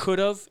could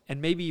have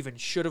and maybe even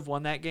should have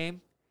won that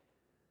game,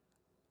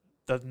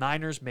 the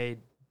Niners made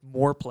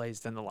more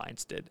plays than the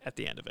Lions did at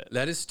the end of it.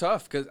 That is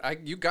tough because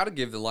you got to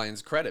give the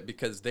Lions credit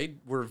because they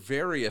were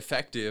very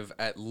effective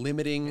at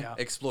limiting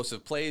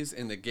explosive plays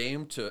in the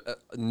game to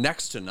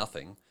next to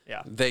nothing.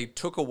 Yeah, they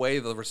took away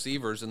the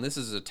receivers, and this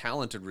is a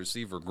talented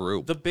receiver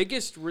group. The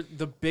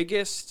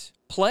biggest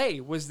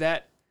play was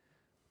that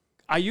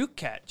Ayuk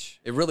catch.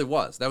 It really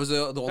was. That was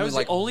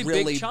the only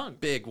really big chunk.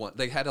 Big one.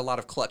 They had a lot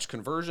of clutch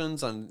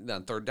conversions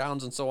on third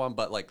downs and so on,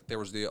 but like there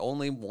was the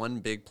only one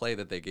big play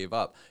that they gave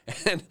up,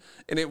 and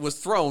it was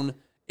thrown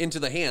into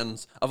the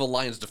hands of a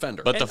Lions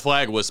defender. But the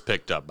flag was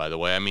picked up, by the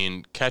way. I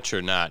mean, catch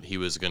or not, he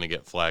was going to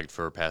get flagged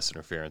for pass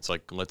interference.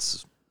 Like,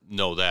 let's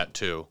know that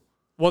too.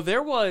 Well,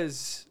 there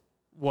was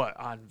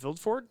on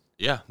Vildford.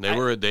 Yeah,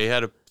 they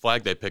had a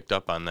flag they picked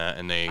up on that,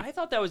 and I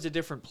thought that was a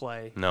different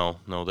play. No,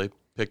 they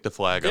picked the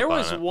flag up on it. There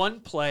was one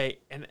play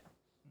and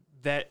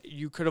that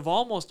you could have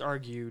almost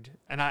argued,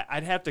 and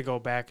I'd have to go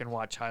back and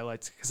watch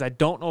highlights because I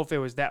don't know if it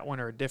was that one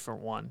or a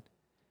different one.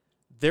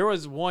 There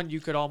was one you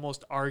could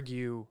almost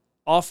argue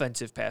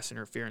offensive pass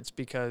interference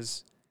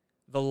because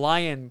the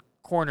Lion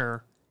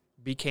corner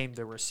became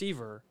the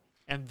receiver,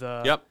 and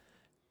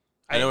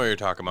I know what you're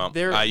talking about.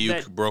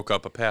 Ayuk broke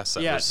up a pass.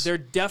 There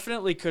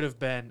definitely could have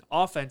been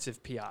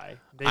offensive PI.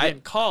 They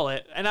didn't call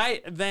it, and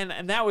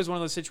that was one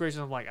of those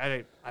situations. I'm like,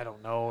 I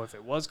don't know if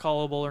it was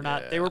callable or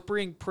not. They were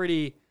being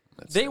pretty.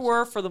 They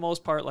were for the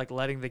most part like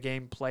letting the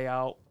game play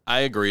out.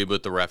 I agree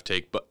with the ref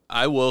take, but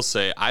I will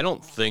say I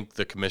don't think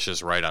the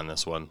commission's right on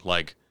this one.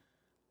 Like,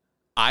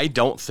 I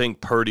don't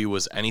think Purdy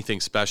was anything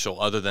special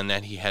other than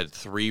that he had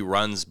 3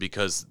 runs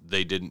because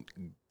they didn't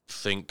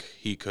think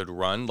he could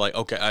run. Like,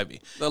 okay,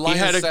 the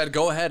Lions said,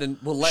 "Go ahead and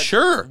we'll let."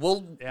 Sure,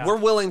 we're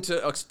willing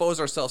to expose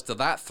ourselves to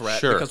that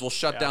threat because we'll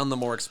shut down the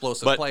more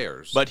explosive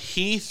players. But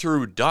he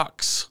threw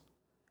ducks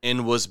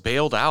and was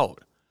bailed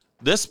out.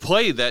 This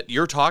play that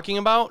you're talking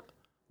about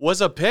was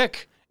a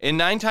pick, and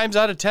 9 times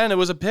out of 10, it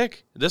was a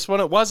pick. This one,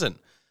 it wasn't.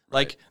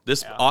 Like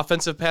this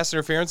offensive pass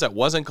interference that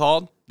wasn't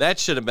called, that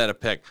should have been a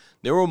pick.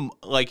 There were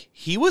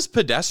he was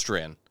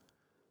pedestrian.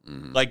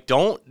 Like,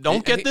 don't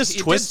get this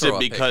twisted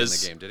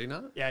because in the game, did he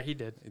not? Yeah, he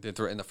did. He did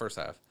throw it in the first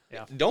half.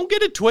 Yeah. Don't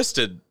get it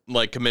twisted,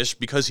 like Kamish,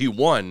 because he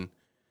won.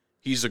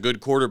 He's a good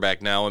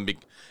quarterback now, and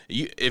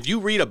if you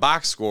read a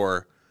box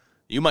score,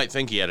 you might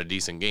think he had a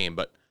decent game,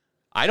 but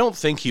I don't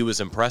think he was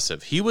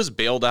impressive. He was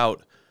bailed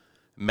out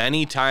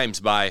many times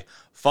by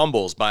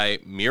fumbles, by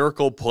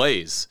miracle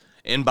plays,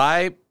 and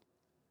by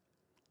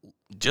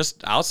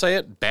I'll say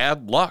it,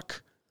 bad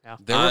luck.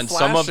 Yeah. On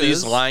some of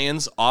these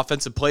Lions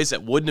offensive plays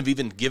that wouldn't have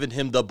even given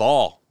him the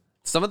ball.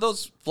 Some of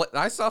those,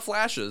 I saw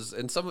flashes,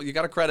 and some you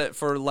got to credit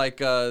for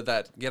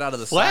that get out of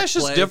the flash sack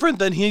is play. different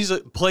than he's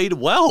played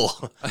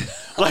well.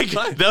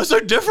 Those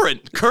are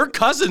different. Kirk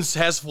Cousins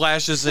has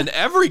flashes in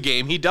every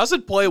game. He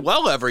doesn't play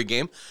well every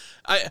game.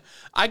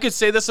 I could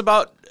say this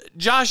about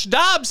Josh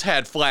Dobbs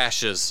had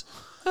flashes.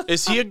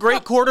 Is he a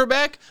great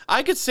quarterback?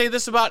 I could say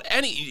this about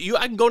I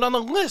can go down the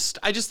list.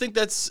 I just think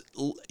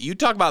you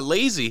talk about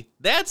lazy.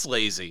 That's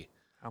lazy.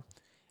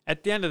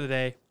 At the end of the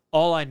day,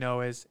 all I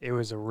know is it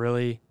was a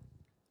really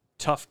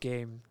tough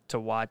game to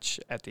watch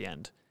at the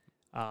end.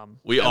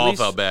 We At all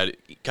least felt bad.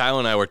 Kyle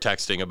and I were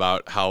texting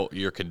about how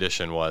your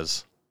condition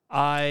was.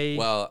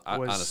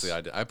 Honestly,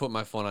 I did. I put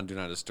my phone on Do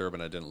Not Disturb,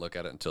 and I didn't look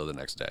at it until the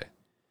next day.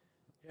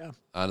 Yeah.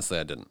 Honestly,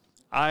 I didn't.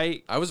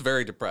 I was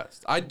very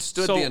depressed. I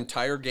stood the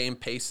entire game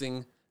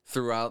pacing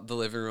throughout the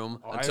living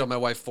room until my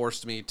wife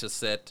forced me to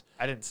sit.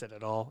 I didn't sit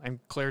at all, and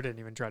Claire didn't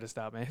even try to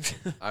stop me.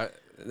 I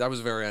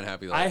was very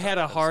unhappy. I had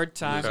a hard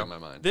time. Losing my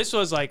mind. This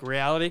was like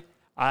reality.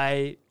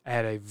 I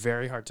had a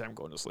very hard time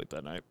going to sleep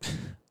that night.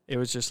 It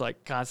was just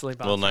like constantly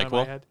bouncing out of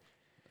my head.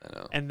 I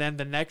know. And then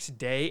the next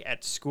day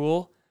at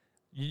school,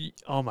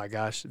 oh my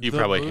gosh. You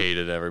probably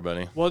hated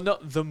everybody. Well, no,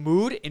 the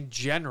mood in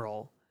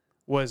general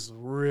was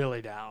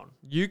really down.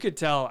 You could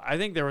tell. I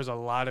think there was a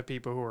lot of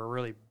people who were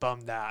really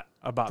bummed out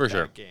about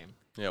that game.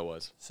 Yeah, it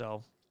was.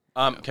 So,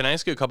 can I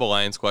ask you a couple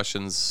Lions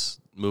questions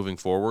moving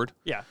forward?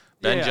 Yeah.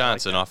 Ben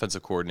Johnson,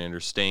 offensive coordinator,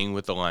 staying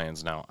with the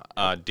Lions now.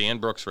 Dan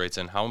Brooks writes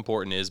in, how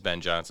important is Ben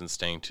Johnson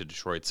staying to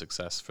Detroit's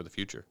success for the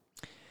future?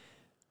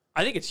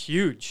 I think it's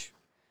huge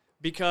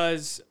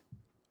because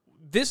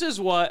this is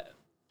what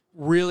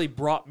really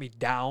brought me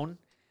down.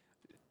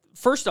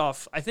 First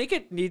off, I think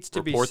it needs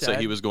to be said. Reports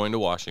that he was going to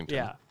Washington.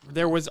 Yeah,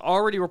 there was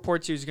already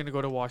reports he was going to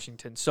go to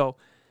Washington. So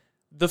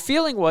the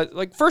feeling was,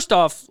 like, first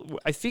off,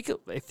 I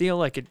feel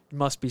like it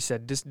must be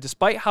said,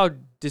 despite how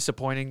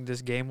disappointing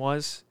this game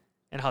was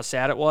and how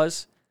sad it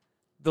was,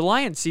 the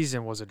Lions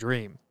season was a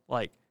dream.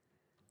 Like,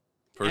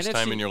 First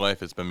time in your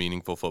life it's been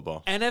meaningful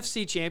football.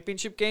 NFC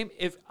Championship game.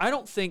 I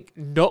don't think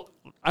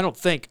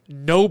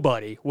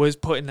nobody was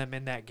putting them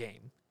in that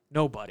game.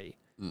 Nobody.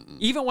 Mm-mm.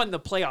 Even when the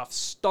playoffs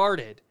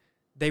started,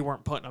 they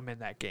weren't putting them in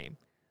that game.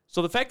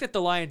 So the fact that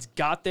the Lions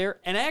got there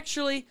and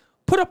actually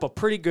put up a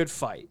pretty good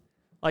fight,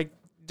 like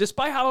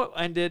despite how it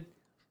ended,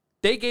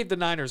 they gave the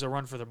Niners a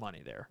run for their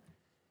money there.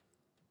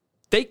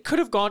 They could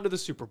have gone to the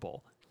Super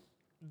Bowl.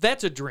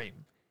 That's a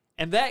dream.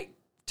 And that,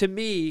 to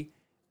me,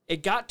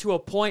 it got to a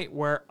point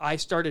where I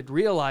started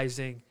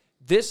realizing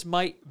this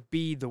might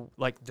be the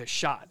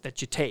shot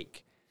that you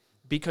take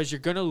because you're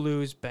going to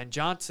lose Ben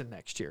Johnson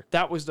next year.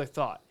 That was the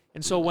thought.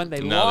 And so when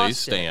they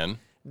lost,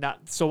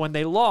 when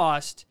they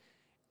lost,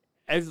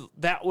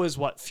 that was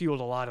what fueled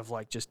a lot of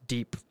like just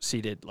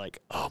deep-seated like,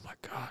 oh my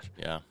gosh,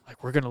 yeah,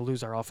 like we're going to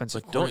lose our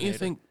offensive coordinator. Don't you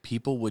think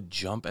people would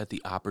jump at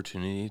the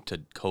opportunity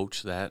to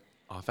coach that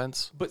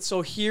offense? But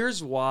so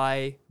here's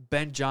why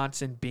Ben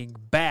Johnson being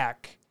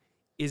back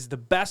is the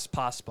best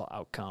possible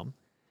outcome.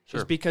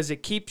 Sure. Is because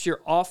it keeps your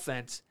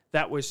offense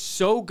that was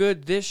so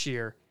good this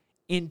year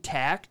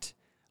intact.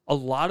 A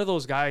lot of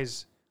those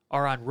guys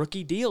are on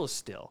rookie deals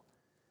still.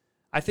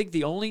 I think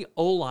the only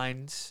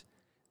O-lines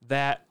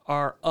that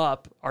are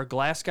up are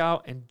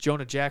Glasgow and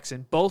Jonah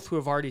Jackson, both who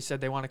have already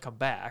said they want to come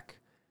back.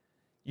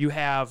 You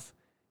have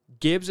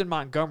Gibbs and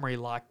Montgomery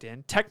locked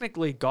in.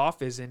 Technically,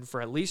 Goff is in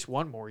for at least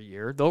one more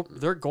year.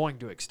 They're going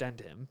to extend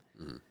him.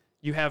 Mm-hmm.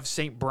 You have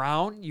St.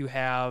 Brown. You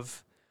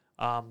have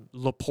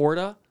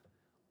Laporta.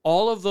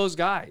 All of those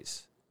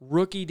guys,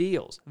 rookie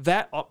deals.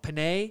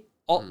 Panay,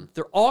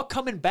 they're all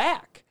coming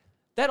back.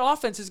 That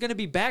offense is going to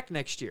be back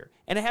next year.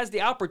 And it has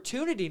the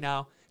opportunity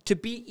now to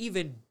be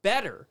even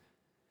better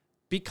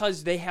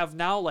because they have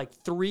now like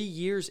 3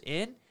 years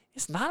in.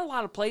 It's not a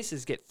lot of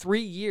places get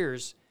 3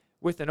 years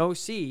with an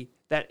OC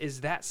that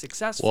is that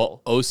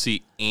successful. Well,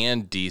 OC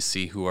and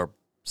DC who are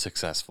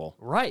successful.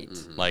 Right.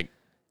 Mm-hmm.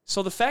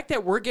 So the fact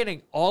that we're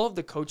getting all of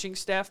the coaching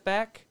staff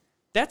back,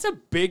 that's a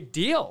big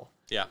deal.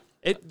 Yeah.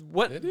 It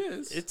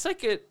is. It's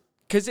like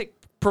because it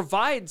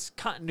provides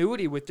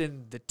continuity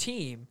within the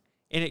team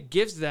and it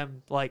gives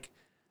them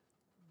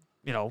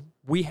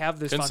we have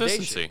this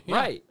consistency. Foundation. Yeah.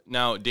 Right.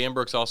 Now, Dan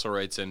Brooks also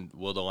writes in,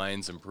 will the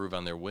Lions improve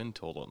on their win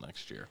total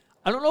next year?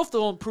 I don't know if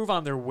they'll improve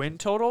on their win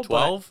total.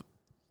 12?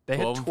 They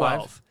had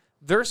 12.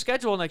 Their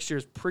schedule next year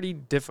is pretty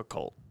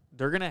difficult.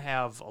 They're going to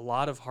have a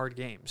lot of hard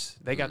games.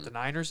 They got the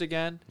Niners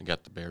again. They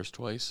got the Bears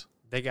twice.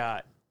 They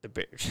got the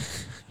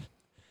Bears.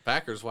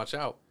 Packers, watch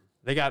out.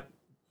 They got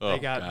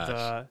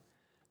the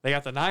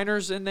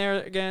Niners in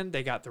there again.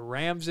 They got the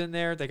Rams in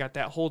there. They got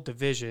that whole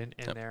division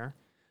in there.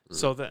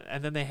 So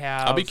and then they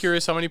have. I'll be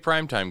curious how many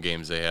primetime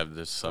games they have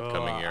this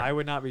upcoming year. I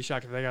would not be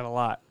shocked if they got a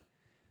lot.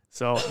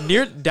 So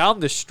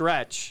down the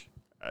stretch,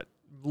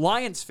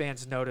 Lions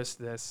fans noticed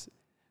this,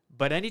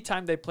 but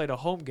anytime they played a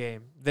home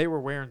game, they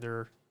were wearing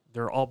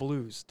their all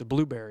blues, the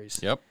blueberries.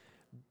 Yep.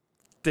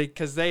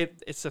 Because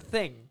it's a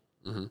thing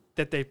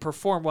that they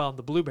perform well in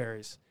the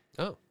blueberries.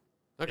 Oh.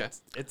 Okay.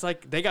 It's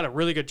like they got a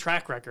really good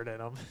track record in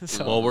them.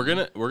 So. Well, we're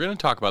gonna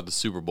talk about the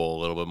Super Bowl a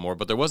little bit more,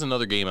 but there was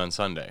another game on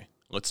Sunday.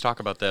 Let's talk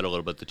about that a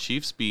little bit. The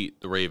Chiefs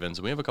beat the Ravens,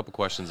 and we have a couple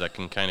questions that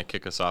can kind of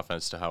kick us off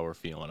as to how we're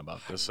feeling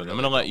about this. And I'm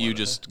going to let you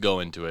just go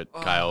into it,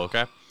 Kyle,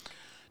 okay?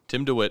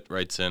 Tim DeWitt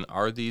writes in,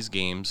 are these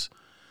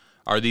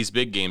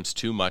big games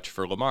too much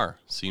for Lamar?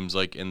 Seems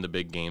like in the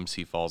big games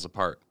he falls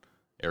apart.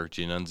 Erik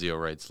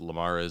Giannunzio writes,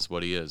 Lamar is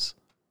what he is.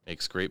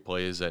 Makes great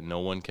plays that no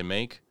one can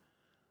make,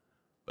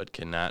 but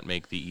cannot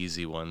make the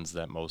easy ones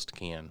that most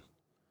can.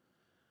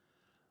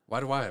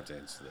 Why do I have to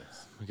answer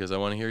this? Because I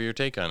want to hear your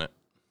take on it.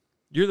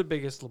 You're the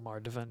biggest Lamar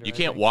defender. You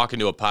can't walk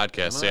into a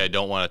podcast, say I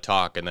don't want to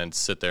talk, and then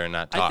sit there and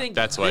not talk.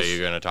 That's why you're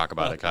going to talk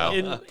about it, Kyle.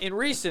 In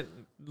recently,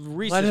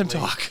 let him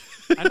talk.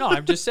 I know.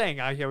 I'm just saying.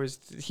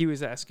 He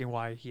was asking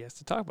why he has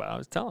to talk about it. I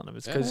was telling him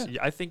it's because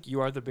I think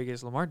you are the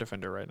biggest Lamar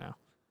defender right now.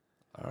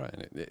 All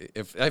right.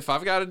 If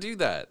I've got to do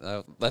that,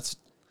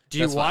 Do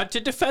you want to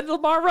defend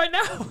Lamar right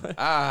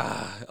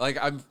now?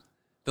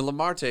 The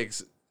Lamar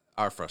takes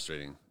are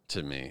frustrating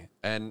to me,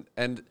 and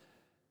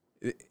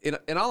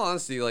in all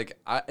honesty,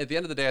 at the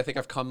end of the day, I think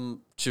I've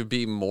come to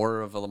be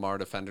more of a Lamar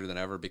defender than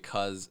ever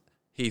because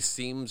he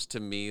seems to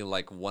me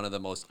like one of the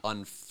most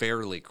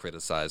unfairly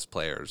criticized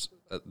players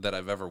that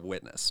I've ever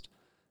witnessed.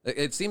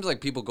 It seems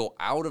like people go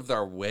out of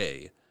their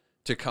way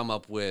to come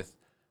up with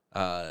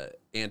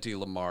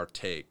anti-Lamar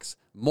takes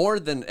more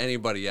than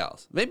anybody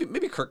else. Maybe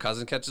Kirk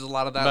Cousins catches a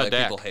lot of that.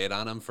 People hate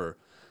on him for.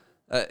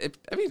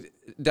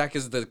 Dak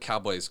is the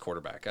Cowboys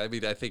quarterback.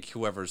 I think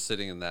whoever's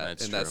sitting in that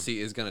seat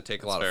is going to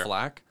take a lot of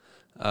flack.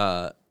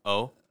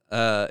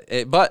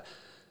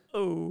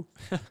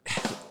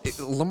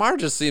 Lamar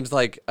just seems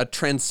like a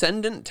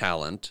transcendent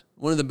talent,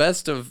 one of the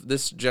best of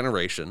this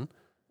generation,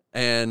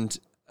 and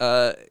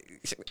the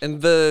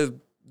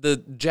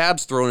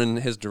jabs thrown in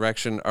his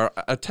direction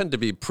tend to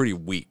be pretty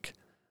weak.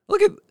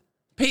 Look at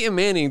Peyton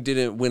Manning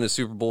didn't win a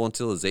Super Bowl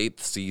until his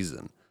 8th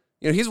season.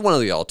 He's one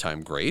of the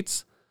all-time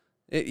greats.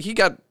 He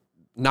got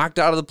knocked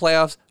out of the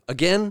playoffs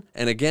again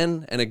and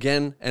again and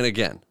again and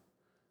again.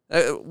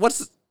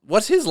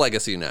 What's his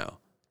legacy now?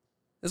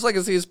 His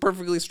legacy is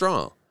perfectly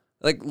strong.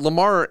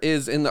 Lamar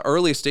is in the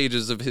early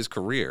stages of his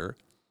career.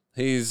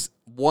 He's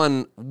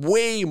won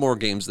way more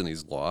games than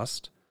he's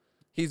lost.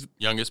 He's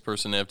youngest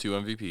person to have 2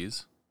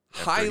 MVPs.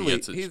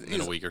 He's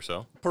in a week or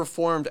so.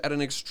 Performed at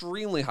an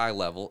extremely high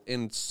level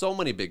in so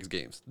many big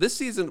games. This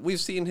season, we've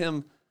seen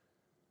him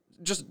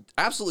just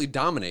absolutely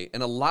dominate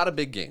in a lot of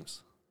big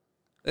games.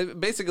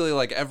 Basically,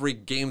 every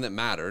game that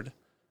mattered,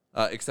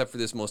 except for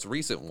this most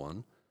recent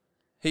one,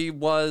 he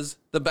was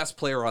the best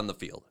player on the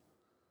field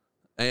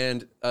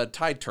and a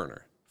tide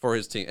turner for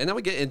his team. And then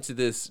we get into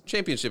this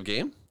championship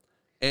game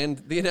and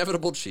the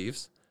inevitable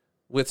Chiefs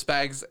with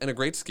Spags and a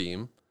great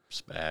scheme.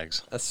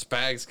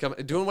 Spags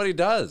coming, doing what he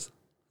does.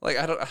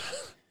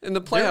 In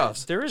the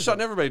playoffs, there is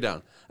shutting everybody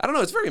down. I don't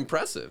know. It's very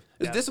impressive.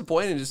 It's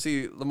disappointing to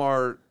see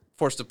Lamar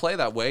forced to play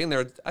that way. And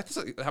I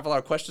have a lot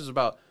of questions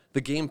about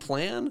the game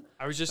plan.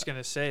 I was just going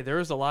to say, there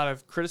was a lot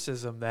of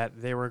criticism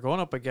that they were going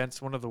up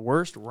against one of the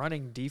worst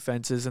running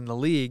defenses in the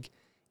league,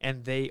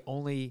 and they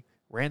only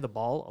ran the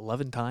ball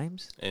 11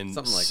 times.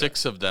 And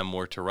 6 of them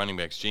were to running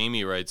backs.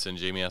 Jamie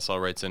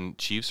Hesslau writes in,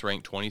 Chiefs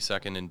ranked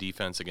 22nd in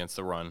defense against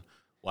the run.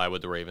 Why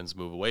would the Ravens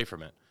move away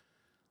from it?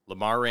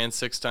 Lamar ran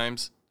 6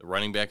 times. The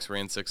running backs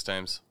ran 6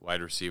 times.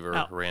 Wide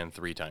receiver ran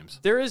 3 times.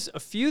 There is a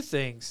few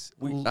things.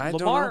 I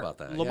don't know about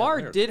that.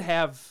 Lamar did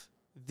have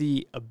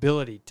the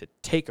ability to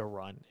take a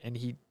run, and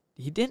he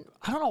didn't.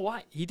 I don't know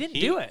why he didn't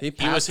do it. He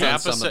passed on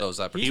some of those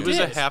opportunities. He was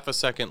a half a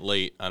second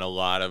late on a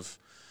lot of.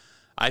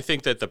 I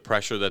think that the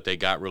pressure that they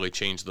got really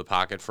changed the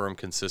pocket for him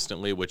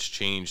consistently, which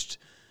changed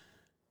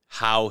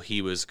how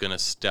he was going to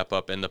step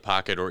up in the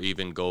pocket or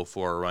even go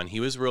for a run. He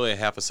was really a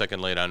half a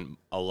second late on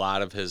a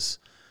lot of his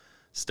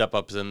step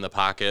ups in the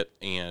pocket.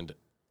 And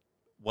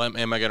what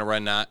am I going to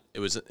run? It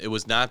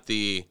was not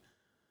the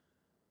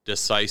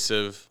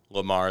decisive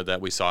Lamar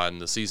that we saw in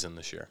the season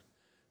this year.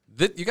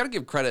 You got to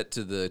give credit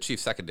to the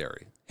Chiefs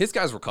secondary. His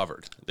guys were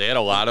covered. They had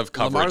a lot of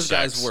coverage. Lamar's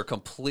guys were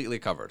completely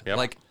covered.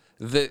 Yep.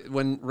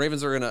 When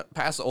Ravens are in a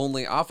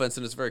pass-only offense,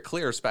 and it's very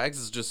clear, Spags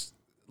is just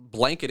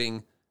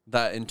blanketing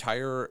that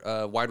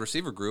entire wide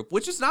receiver group,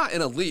 which is not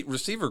an elite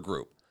receiver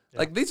group.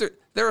 Yeah.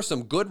 There are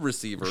some good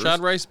receivers.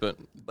 Rashad Rice, but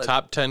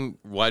top 10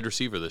 wide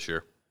receiver this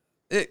year.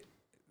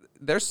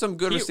 There's some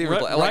good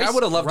receivers. I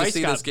would have loved to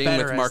see this game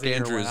with Mark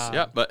Andrews.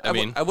 Yeah, but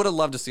I would have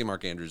loved to see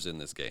Mark Andrews in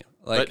this game.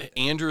 But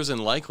Andrews and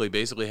Likely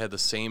basically had the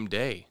same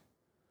day.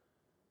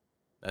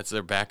 That's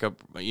their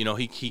backup.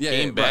 He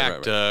came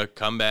back to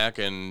come back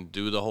and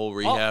do the whole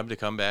rehab to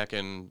come back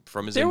and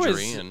from his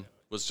injury and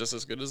was just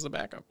as good as the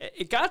backup.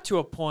 It got to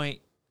a point.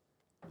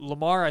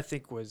 Lamar, I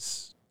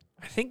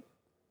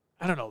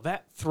don't know,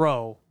 that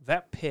throw,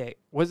 that pick.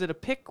 Was it a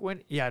pick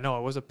when? Yeah, no,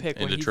 it was a pick.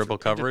 Into triple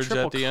coverage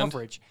at the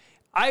end.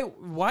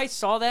 I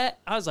saw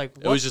that. I was like,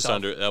 what? It was just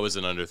that was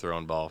an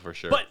underthrown ball for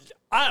sure. But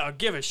I don't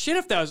give a shit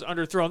if that was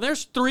underthrown.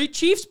 There's 3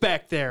 Chiefs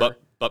back there.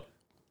 But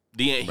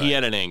he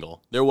had an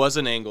angle. There was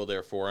an angle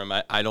there for him.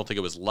 I don't think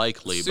it was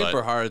likely.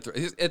 Super hard.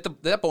 At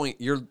that point,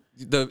 you're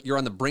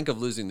on the brink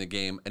of losing the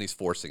game, and he's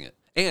forcing it.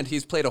 And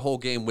he's played a whole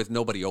game with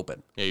nobody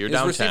open. Yeah, you're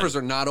down 10. His receivers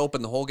are not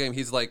open the whole game.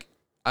 He's like,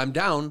 I'm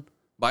down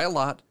by a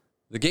lot.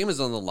 The game is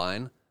on the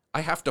line.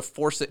 I have to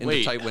force it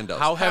into tight windows.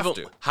 How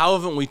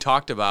haven't we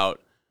talked about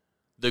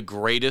the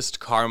greatest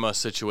karma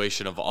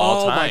situation of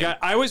all time? Oh, my God.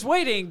 I was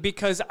waiting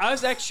because I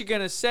was actually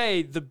going to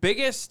say the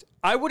biggest –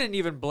 I wouldn't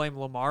even blame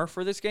Lamar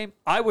for this game.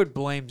 I would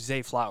blame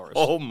Zay Flowers.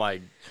 Oh,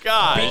 my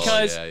God.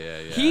 Because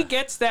he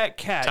gets that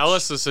catch. Tell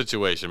us the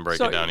situation.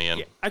 Break it down, Ian.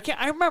 Yeah, I can't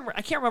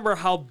remember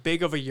how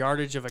big of a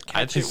yardage of a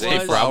catch it was.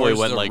 Zay probably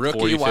went like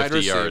 40, 50 receiver.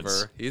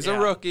 yards. He's a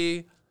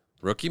rookie.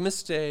 Rookie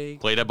mistake.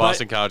 Played at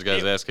Boston College, got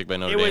his ass kicked by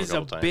Notre Dame a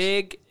couple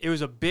times. It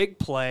was a big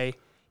play.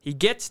 He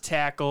gets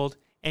tackled,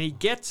 and he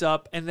gets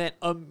up, and then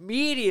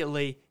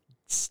immediately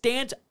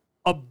stands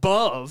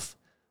above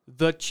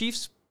the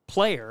Chiefs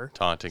player.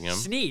 Taunting him.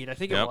 Snead, I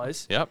think it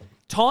was. Yep.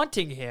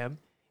 Taunting him.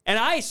 And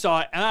I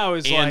saw it, and I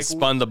was like... And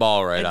spun the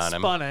ball right on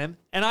him. Spun him.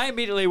 And I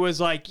immediately was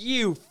like,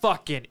 you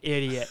fucking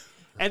idiot.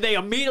 And they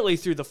immediately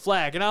threw the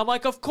flag. And I'm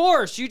like, of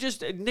course, you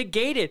just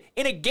negated.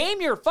 In a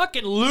game you're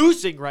fucking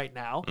losing right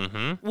now.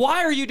 Mm-hmm.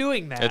 Why are you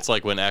doing that? It's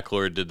like when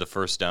Eckler did the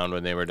first down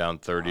when they were down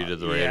 30 to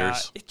the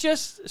Raiders. It's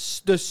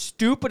just the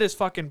stupidest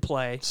fucking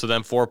play. So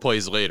then 4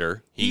 plays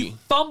later, he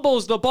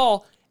fumbles the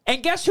ball.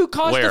 And guess who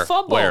caused the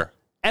fumble? Where?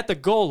 At the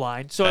goal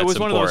line. So That's it was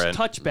one important. of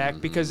those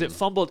touchback because it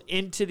fumbled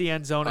into the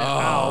end zone and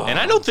out. And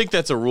I don't think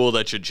that's a rule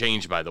that should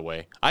change, by the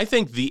way. I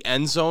think the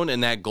end zone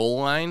and that goal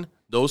line,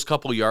 those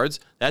couple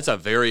yards, that's a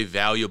very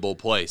valuable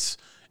place.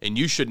 And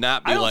you should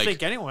not be I don't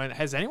think anyone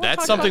has anyone. That's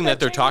talked something about that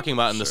they're change? talking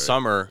about in the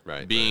summer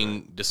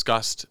being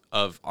discussed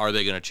of, are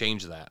they going to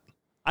change that?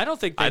 I don't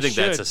think they I think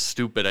should, that's a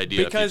stupid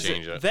idea because if you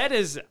change it. That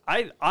is,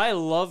 I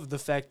love the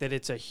fact that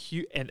it's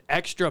an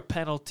extra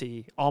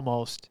penalty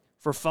almost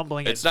for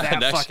fumbling It's it not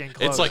that fucking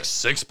close. It's like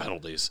 6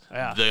 penalties.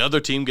 Yeah. The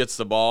other team gets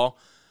the ball.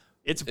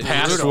 It's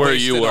past brutal. where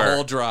you were. The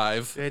whole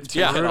drive. It's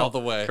all the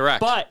way. Correct.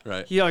 But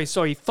Right.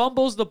 he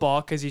fumbles the ball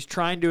because he's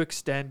trying to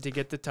extend to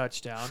get the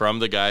touchdown. From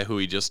the guy who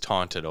he just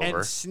taunted over.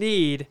 And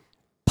Snead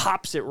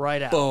pops it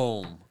right out.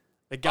 Boom.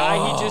 The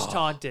guy he just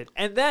taunted.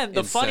 And then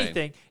the funny Insane.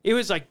 thing, it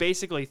was like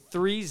basically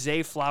 3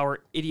 Zay Flower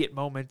idiot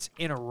moments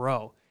in a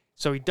row.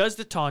 So he does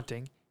the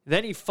taunting,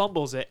 then he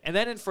fumbles it, and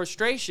then in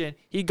frustration,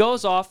 he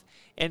goes off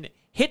and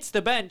hits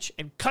the bench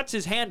and cuts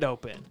his hand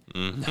open.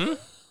 Mm-hmm.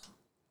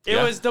 It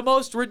was the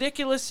most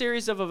ridiculous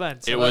series of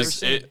events I've ever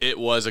seen. It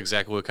was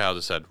exactly what Kyle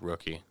just said,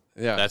 rookie.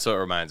 Yeah. That's what it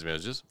reminds me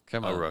of, just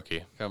Come a on.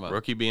 rookie. Come on.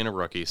 Rookie being a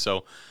rookie.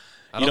 So,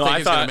 I don't think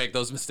he's going to make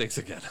those mistakes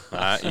again.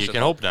 You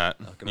can hope not.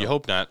 You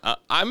hope not.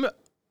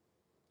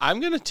 I'm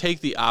going to take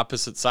the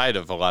opposite side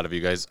of a lot of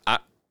you guys.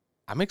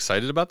 I'm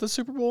excited about the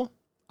Super Bowl.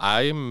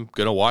 I'm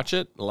going to watch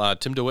it.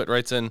 Tim DeWitt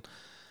writes in,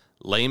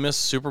 lamest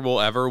Super Bowl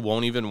ever,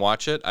 won't even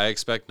watch it. I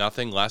expect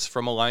nothing less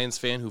from a Lions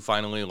fan who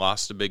finally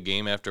lost a big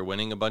game after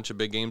winning a bunch of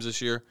big games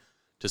this year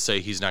to say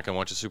he's not going to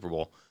watch a Super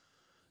Bowl.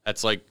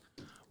 That's like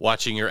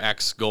watching your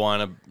ex go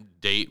on a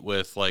date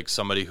with like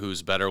somebody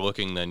who's better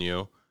looking than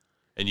you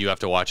and you have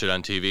to watch it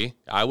on TV.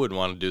 I wouldn't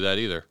want to do that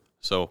either.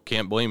 So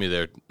can't blame you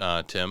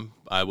there, Tim.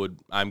 I'm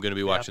going to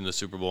be watching the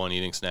Super Bowl and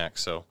eating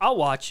snacks. So I'll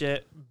watch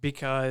it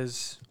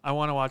because I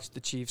want to watch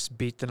the Chiefs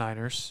beat the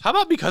Niners. how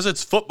about because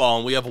it's football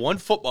and we have one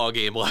football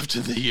game left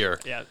in the year?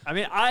 Yeah, I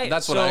mean,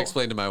 That's what I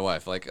explained to my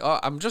wife. Like,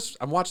 I'm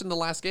watching the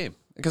last game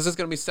because it's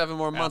going to be 7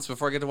 more months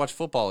before I get to watch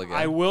football again.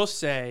 I will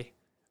say,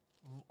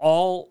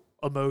 all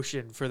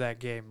emotion for that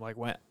game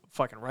went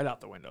fucking right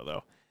out the window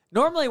though.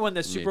 Normally, when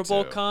the Super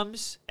Bowl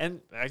comes, and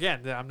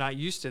again, I'm not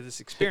used to this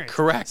experience.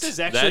 Correct. This is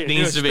actually that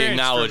needs to be experience for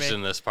acknowledged me.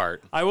 in this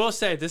part. I will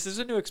say this is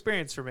a new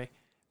experience for me.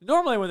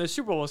 Normally, when the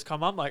Super Bowls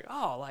come, I'm like,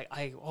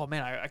 I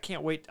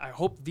can't wait. I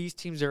hope these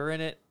teams are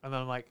in it, and then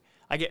I'm like,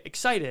 I get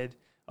excited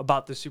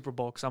about the Super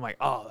Bowl because I'm like,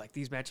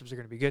 these matchups are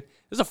going to be good.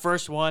 This is the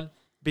first one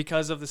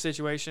because of the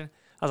situation.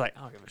 I was like,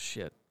 I don't give a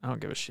shit. I don't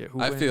give a shit.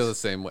 Who I wins? feel the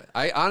same way.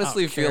 I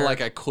honestly feel care.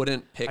 like I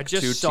couldn't pick I two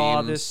just saw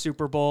teams. this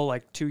Super Bowl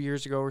like 2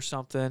 years ago or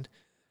something.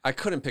 I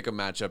couldn't pick a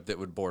matchup that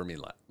would bore me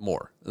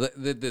more. I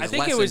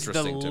think it was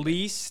the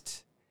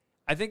least.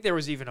 I think there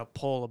was even a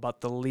poll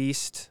about the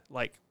least,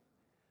 like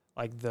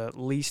the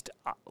least,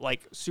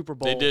 Super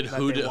Bowl. They did that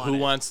who they wanted.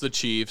 wants the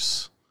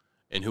Chiefs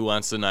and who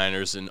wants the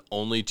Niners, and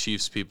only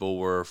Chiefs people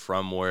were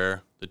from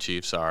where the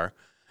Chiefs are.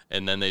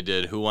 And then they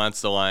did who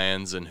wants the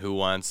Lions and who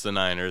wants the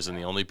Niners, and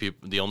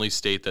the only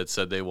state that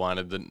said they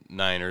wanted the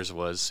Niners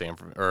was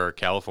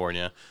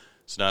California.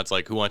 So now it's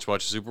like who wants to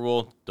watch the Super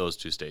Bowl? Those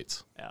 2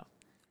 states. Yeah.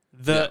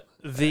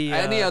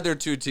 Any other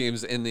 2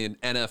 teams in the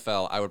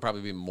NFL, I would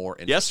probably be more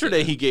interested.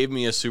 Yesterday, he gave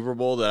me a Super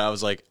Bowl that I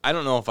was like, I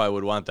don't know if I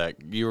would want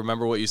that. You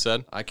remember what you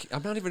said?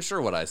 I'm not even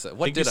sure what I said.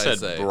 What I think did you I said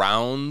say?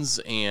 Browns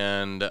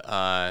and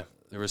there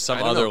was some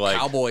I don't other know, like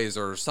Cowboys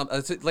or some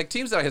like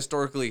teams that I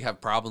historically have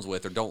problems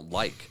with or don't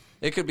like.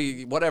 It could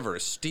be whatever,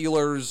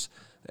 Steelers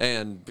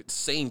and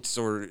Saints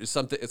or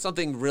something. It's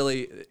something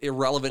really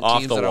irrelevant. Off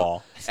teams the that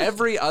wall.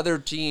 Every other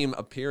team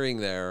appearing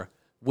there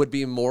would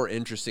be more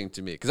interesting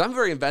to me because I'm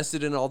very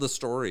invested in all the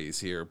stories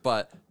here.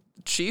 But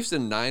Chiefs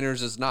and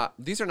Niners is not;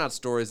 these are not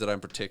stories that I'm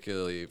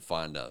particularly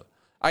fond of.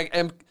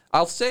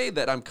 I'll say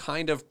that I'm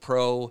kind of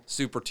pro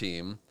super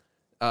team.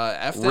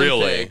 F them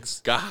really,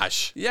 pigs.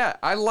 gosh, Yeah,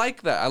 I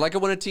like that. I like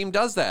it when a team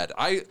does that.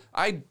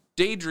 I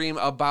daydream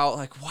about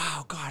like,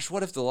 wow, gosh,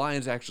 what if the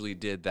Lions actually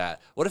did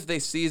that? What if they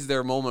seized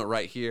their moment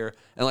right here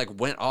and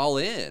went all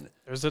in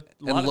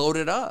and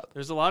loaded up?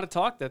 There's a lot of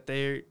talk that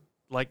they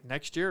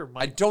next year.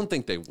 I don't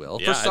think they will.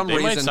 Yeah, For some they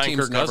might reason, sign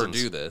teams Kirk never Cousins.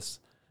 do this.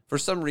 For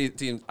some reason,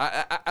 teams.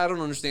 I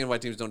don't understand why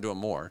teams don't do it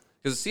more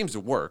because it seems to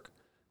work.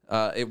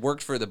 It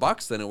worked for the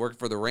Bucs, then it worked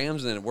for the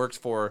Rams, and then it worked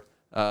for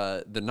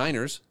the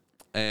Niners.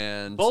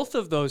 And both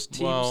of those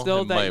teams, Well,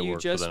 though, it might that you work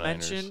for just the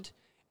Niners. mentioned,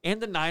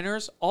 and the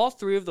Niners, all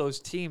three of those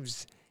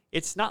teams,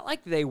 it's not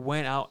like they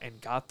went out and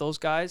got those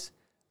guys.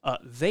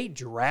 They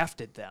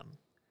drafted them.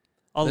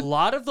 A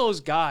lot of those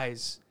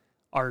guys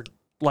are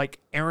like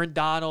Aaron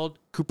Donald,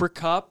 Cooper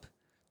Kupp.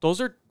 Those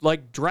are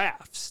like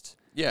drafts.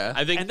 Yeah.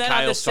 I think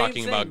Kyle's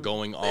talking about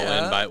going all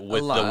in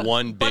with the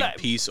one big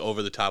piece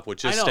over the top,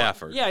 which is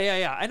Stafford.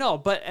 Yeah. I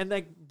know. And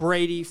like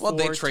Brady for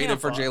they traded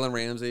Tampa. for Jalen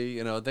Ramsey.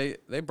 You know, they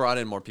brought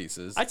in more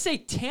pieces. I'd say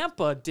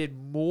Tampa did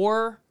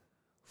more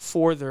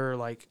for their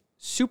like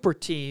super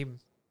team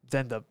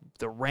than the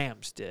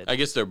Rams did. I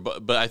guess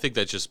but I think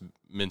that's just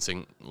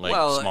mincing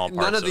small parts.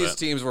 None of these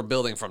teams were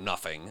building from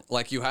nothing.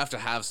 Like, you have to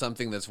have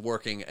something that's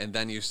working, and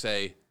then you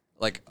say,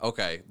 like,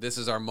 okay, this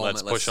is our moment.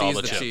 Let's push seize all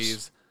the the chips.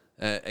 cheese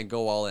and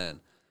go all in.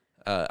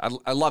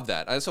 I love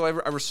that. So I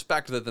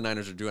respect that the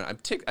Niners are doing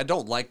it. I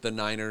don't like the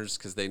Niners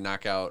because they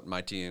knock out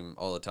my team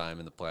all the time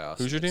in the playoffs.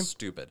 Who's your team?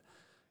 Stupid.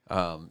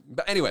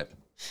 But anyway,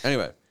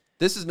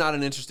 this is not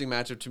an interesting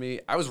matchup to me.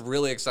 I was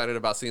really excited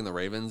about seeing the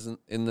Ravens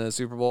in the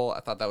Super Bowl.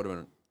 I thought that would have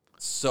been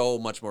so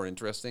much more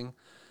interesting.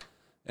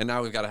 And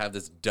now we've got to have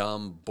this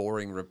dumb,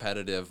 boring,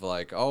 repetitive,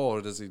 like, oh,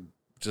 does he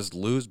just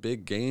lose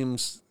big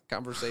games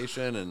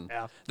conversation? And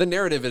the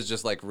narrative is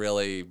just like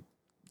really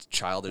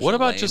childish. What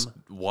about lame. just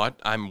what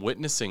I'm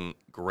witnessing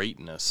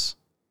greatness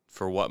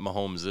for what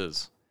Mahomes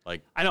is?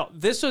 Like, I know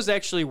this was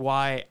actually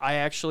why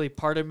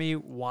part of me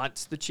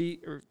wants the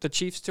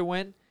Chiefs to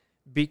win,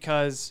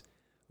 because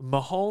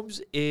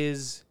Mahomes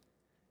is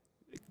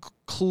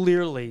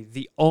clearly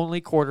the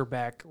only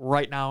quarterback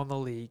right now in the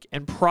league,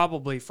 and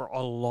probably for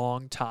a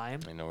long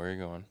time, I know where you're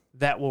going,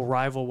 that will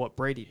rival what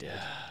Brady did.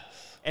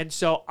 And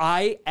so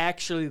I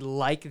actually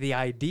like the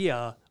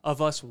idea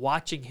of us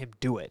watching him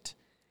do it.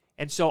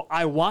 And so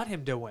I want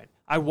him to win.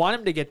 I want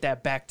him to get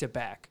that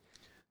back-to-back.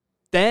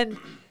 Then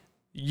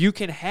you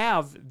can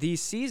have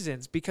these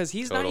seasons, because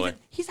he's not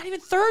even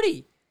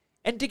 30.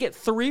 And to get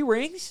 3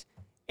 rings,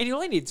 and he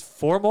only needs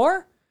 4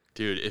 more?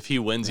 dude. If he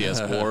wins, he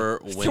has more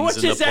wins in the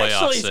Which is playoffs.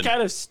 actually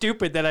kind of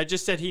stupid that I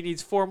just said he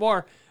needs 4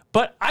 more.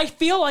 But I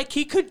feel like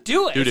he could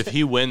do it. Dude, if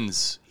he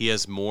wins, he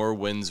has more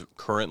wins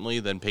currently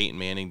than Peyton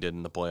Manning did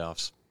in the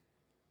playoffs.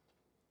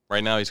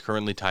 Right now, he's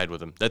currently tied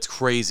with him. That's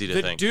crazy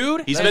to think.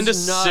 Dude, he's been to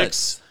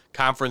 6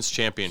 conference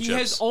championships. He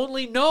has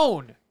only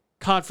known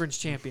conference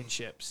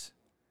championships.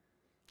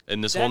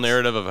 And this whole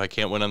narrative of I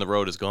can't win on the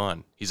road is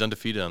gone. He's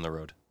undefeated on the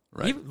road.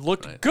 Right. He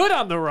looked good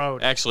on the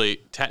road. Actually,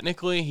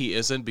 technically, he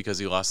isn't because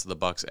he lost to the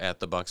Bucs at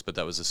the Bucs, but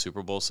that was a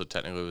Super Bowl, so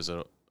technically it was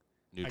a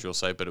neutral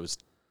site, but it was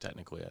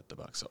technically at the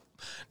Bucs. So,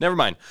 never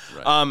mind.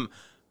 Right.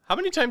 How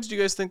many times do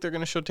you guys think they're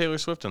going to show Taylor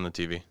Swift on the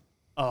TV?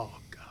 Oh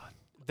God.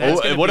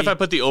 What if I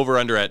put the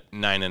over/under at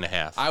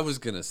 9.5? I was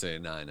gonna say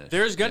 9.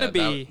 There's gonna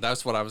be.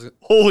 That's what I was.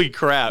 Holy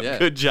crap! Yeah.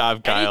 Good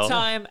job, Kyle.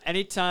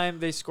 Anytime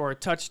they score a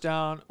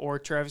touchdown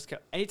or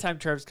anytime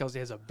Travis Kelce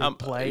has a big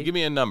play. Give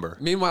me a number.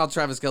 Meanwhile,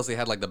 Travis Kelce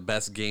had like the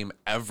best game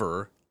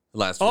ever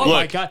last week. Oh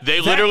my God!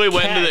 They literally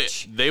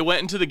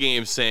went into the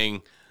game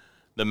saying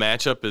the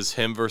matchup is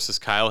him versus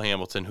Kyle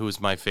Hamilton, who is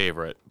my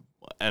favorite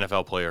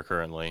NFL player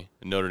currently,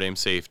 Notre Dame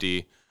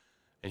safety.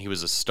 And he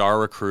was a star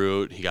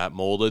recruit. He got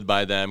molded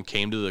by them,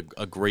 came to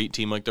a great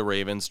team like the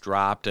Ravens,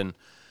 dropped, and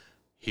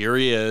here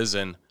he is.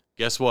 And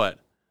guess what?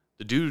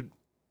 The dude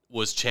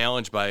was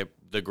challenged by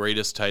the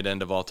greatest tight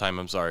end of all time.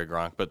 I'm sorry,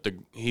 Gronk, but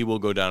he will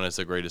go down as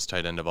the greatest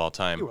tight end of all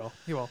time.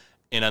 He will.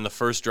 And on the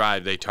first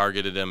drive, they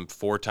targeted him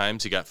 4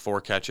 times. He got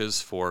 4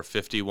 catches for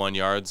 51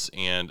 yards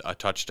and a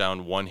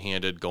touchdown,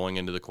 one-handed, going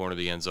into the corner of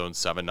the end zone,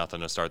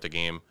 7-0 to start the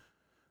game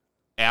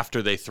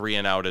after they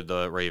 3-and-outed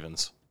the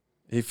Ravens.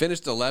 He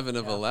finished 11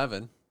 of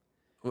 11.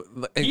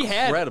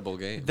 Incredible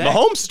game.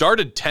 Mahomes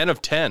started 10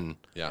 of 10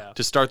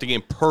 to start the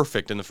game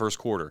perfect in the first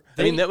quarter.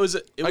 It was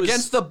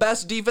against the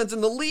best defense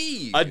in the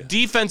league. A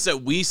defense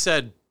that we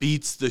said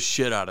beats the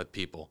shit out of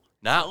people.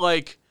 Not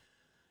like,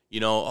 they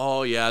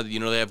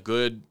have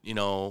good,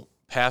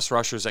 pass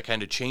rushers that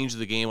kind of change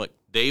the game. Like,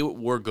 they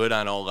were good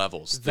on all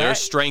levels. Their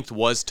strength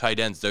was tight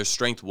ends. Their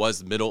strength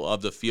was middle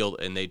of the field,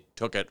 and they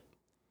took it.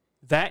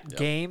 That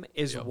game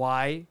is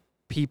why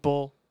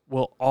people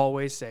will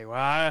always say,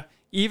 well,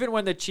 even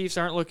when the Chiefs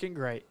aren't looking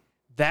great,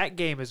 that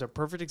game is a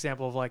perfect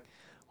example of like,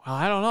 well,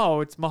 I don't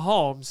know, it's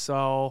Mahomes,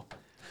 so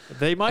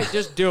they might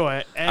just do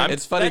it. And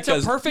it's funny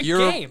because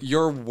game.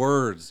 Your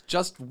words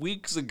just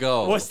weeks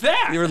ago. What's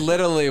that? You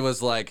literally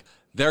was like,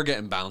 they're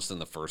getting bounced in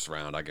the first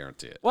round, I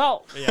guarantee it.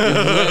 Well, you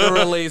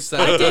literally said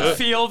I did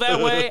feel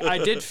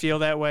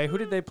that way. Who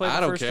did they play the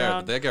first round? I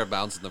don't care. They got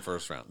bounced in the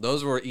first round.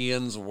 Those were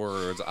Ian's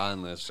words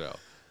on this show.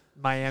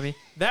 Miami.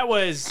 That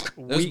was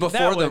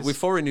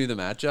before we knew the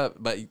matchup,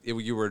 but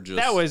you were just.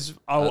 That was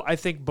I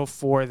think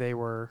before they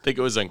were. I think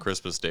it was on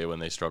Christmas Day when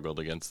they struggled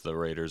against the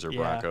Raiders or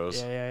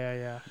Broncos.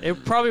 Yeah.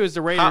 It probably was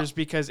the Raiders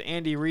because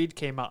Andy Reid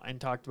came out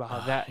and talked about how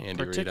that Andy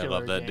particular Reid, I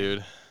love that game,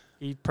 dude.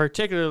 He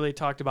particularly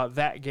talked about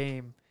that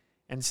game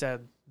and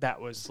said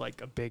that was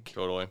like a big.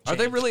 Totally. Are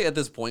they really at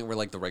this point where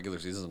like the regular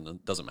season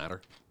doesn't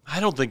matter? I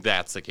don't think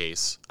that's the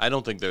case. I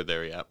don't think they're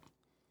there yet.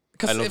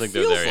 Because I don't it think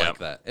they're feels there like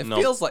yet. that. It No.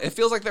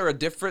 feels like they're a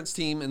different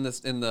team in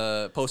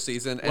the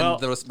postseason, Well-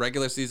 and the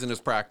regular season is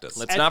practice.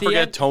 Let's At not the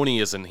forget end- Tony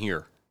isn't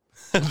here.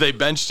 They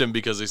benched him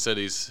because they said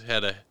he's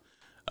had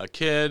a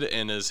kid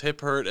and his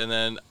hip hurt. And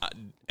then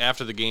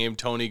after the game,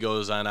 Tony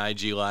goes on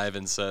IG Live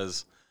and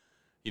says,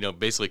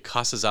 basically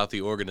cusses out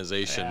the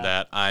organization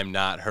that I'm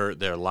not hurt.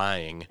 They're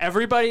lying.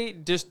 Everybody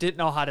just didn't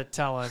know how to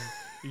tell him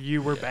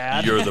you were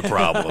bad. You're the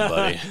problem,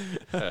 buddy.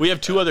 We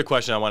have two other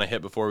questions I want to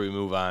hit before we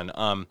move on.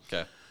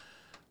 Okay.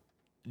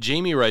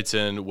 Jamie writes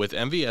in, with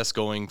MVS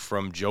going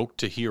from joke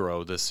to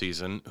hero this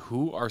season,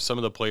 who are some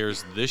of the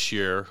players this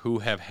year who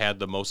have had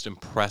the most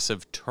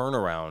impressive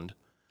turnaround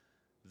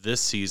this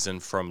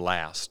season from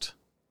last?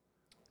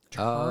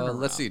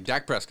 Let's see.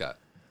 Dak Prescott.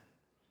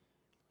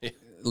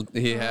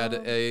 He had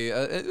a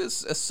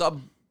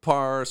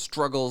subpar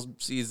struggle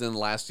season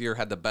last year,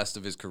 had the best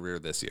of his career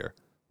this year.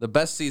 The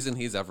best season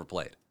he's ever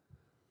played.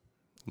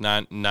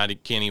 Not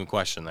can't even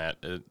question that.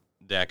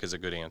 Dak is a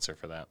good answer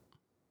for that.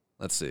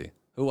 Let's see.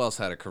 Who else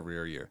had a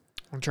career year?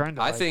 I'm trying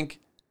to. I think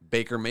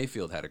Baker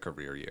Mayfield had a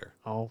career year.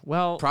 Oh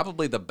well,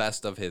 Probably the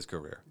best of his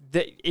career.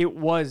 it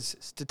was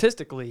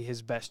statistically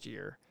his best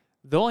year.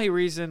 The only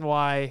reason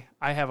why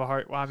I have a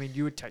hard, well, I mean,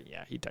 you would tell,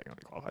 yeah, he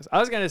technically qualifies. I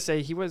was gonna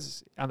say he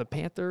was on the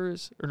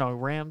Panthers or no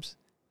Rams.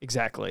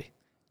 Exactly.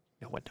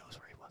 No one knows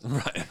where he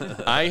was.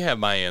 Right. I have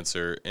my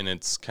answer, and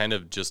it's kind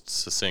of just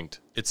succinct.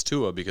 It's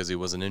Tua because he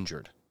wasn't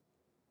injured.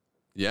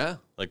 Yeah.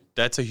 Like,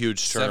 that's a huge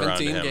turnaround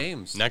 17 to him.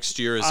 games. Next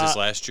year is his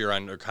last year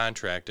under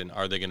contract, and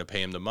are they going to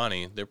pay him the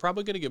money? They're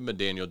probably going to give him a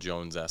Daniel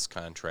Jones-esque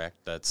contract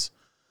that's,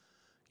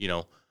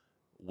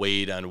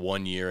 weighed on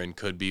 1 year and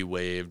could be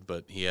waived,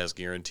 but he has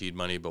guaranteed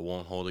money but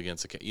won't hold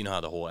against the You know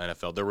how the whole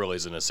NFL, there really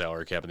isn't a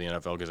salary cap in the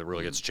NFL because it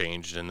really gets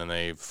changed, and then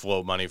they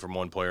float money from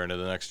one player into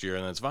the next year,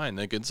 and that's fine.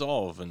 They can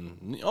solve.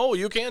 And,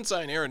 you can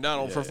sign Aaron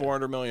Donald for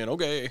 $400 million.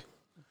 Okay.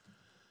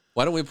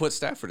 Why don't we put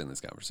Stafford in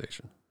this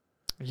conversation?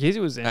 He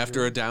was injured.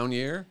 After a down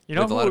year You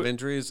know with a lot who- of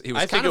injuries, he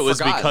was I think kind it of was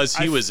forgotten. because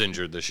he was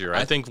injured this year.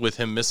 I think with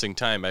him missing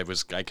time, I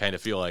kind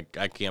of feel like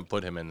I can't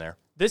put him in there.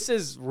 This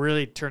is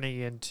really turning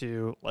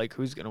into like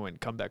who's going to win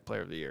comeback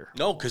player of the year.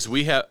 No, because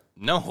we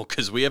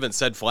haven't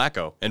said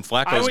Flacco, and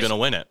Flacco's going to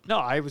win it. No,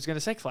 I was going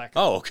to say Flacco.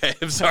 Oh, okay.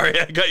 I'm sorry,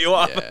 I cut you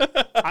off.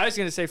 Yeah. I was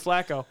going to say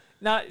Flacco.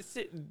 Now,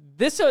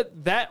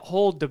 that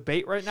whole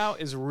debate right now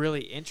is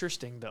really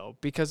interesting though,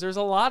 because there's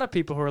a lot of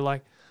people who are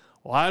like,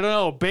 well, I don't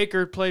know,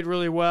 Baker played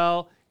really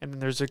well, and then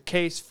there's a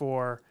case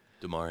for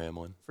DeMar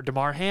Hamlin,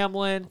 DeMar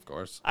Hamlin, Of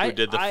course. who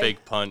did the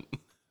fake punt.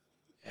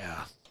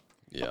 yeah,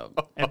 Yeah.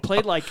 and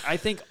played I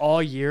think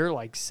all year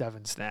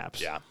 7 snaps.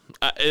 Yeah.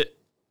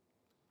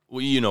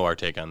 You know our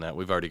take on that.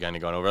 We've already kind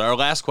of gone over it. Our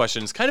last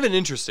question is kind of an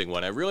interesting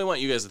one. I really want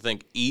you guys to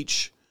think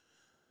each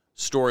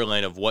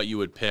storyline of what you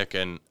would pick,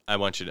 and I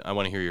want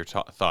to hear your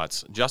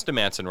thoughts. Justin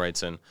Mattson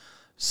writes in,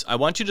 I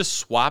want you to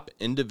swap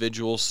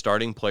individual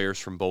starting players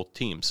from both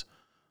teams.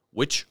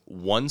 Which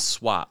one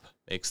swap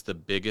makes the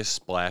biggest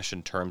splash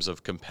in terms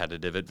of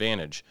competitive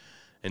advantage?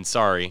 And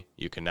sorry,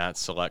 you cannot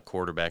select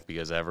quarterback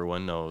because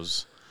everyone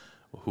knows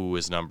who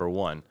is number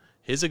one.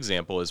 His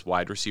example is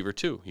wide receiver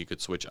 2. You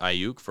could switch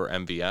Ayuk for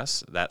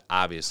MVS. That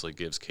obviously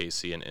gives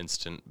KC an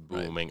instant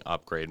booming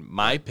upgrade.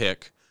 My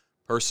pick,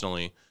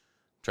 personally,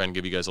 trying to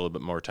give you guys a little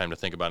bit more time to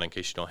think about it in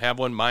case you don't have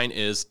one. Mine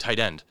is tight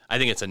end. I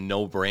think it's a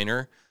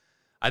no-brainer.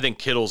 I think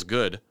Kittle's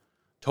good.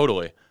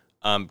 Totally.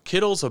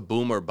 Kittle's a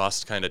boom or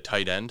bust kind of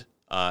tight end.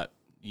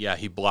 Yeah,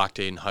 he blocked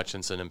Aiden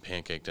Hutchinson and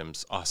pancaked him.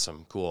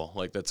 Awesome. Cool.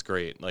 That's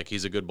great.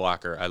 He's a good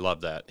blocker. I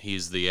love that.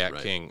 He's the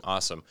king.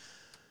 Awesome.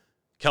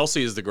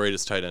 Kelsey is the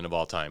greatest tight end of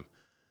all time.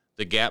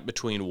 The gap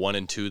between 1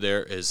 and 2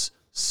 there is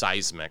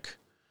seismic.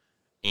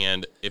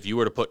 And if you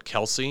were to put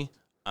Kelsey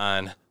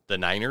on the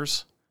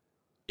Niners,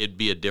 it'd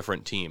be a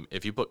different team.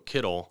 If you put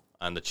Kittle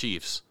on the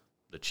Chiefs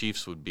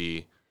would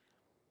be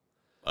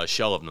a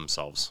shell of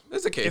themselves.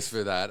 There's a case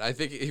for that. I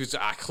think he was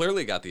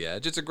clearly got the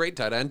edge. It's a great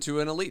tight end to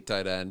an elite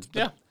tight end.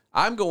 Yeah.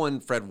 I'm going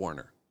Fred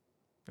Warner.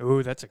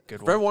 Ooh, that's a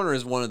good Fred one. Warner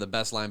is one of the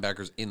best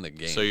linebackers in the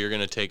game. So you're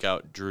going to take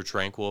out Drew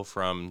Tranquil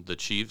from the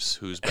Chiefs,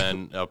 who's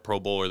been a Pro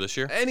Bowler this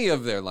year? Any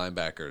of their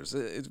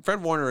linebackers.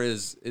 Fred Warner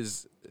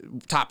is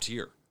top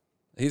tier.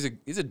 He's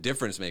a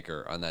difference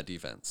maker on that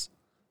defense.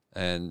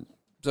 And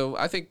so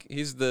I think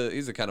he's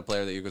the kind of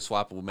player that you could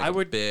swap will make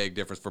a big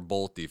difference for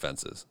both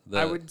defenses.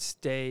 I would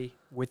stay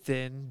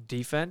within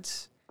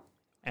defense,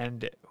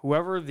 and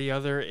whoever the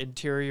other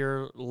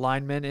interior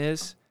lineman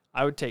is,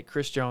 I would take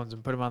Chris Jones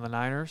and put him on the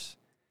Niners.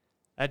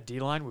 That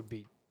D-line would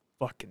be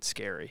fucking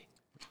scary.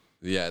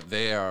 Yeah,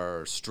 they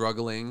are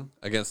struggling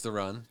against the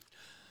run.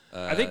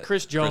 I think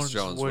Chris Jones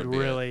would be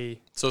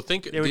really. So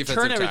think It would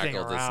defensive turn everything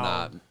tackle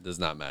around. does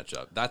not match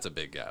up. That's a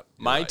big gap.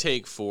 You're my right.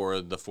 take for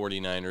the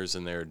 49ers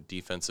and their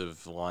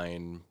defensive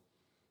line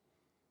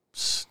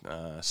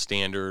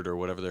standard or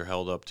whatever they're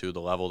held up to,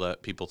 the level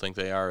that people think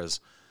they are, is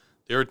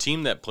they're a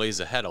team that plays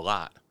ahead a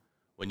lot.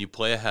 When you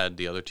play ahead,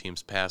 the other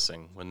team's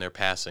passing. When they're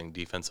passing,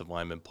 defensive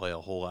linemen play a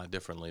whole lot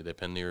differently. They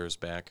pin their ears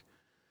back.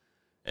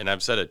 And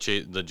I've said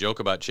it, the joke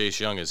about Chase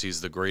Young is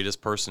he's the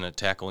greatest person at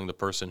tackling the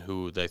person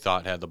who they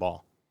thought had the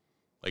ball.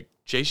 Like,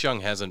 Chase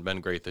Young hasn't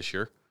been great this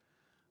year.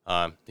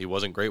 He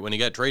wasn't great when he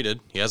got traded.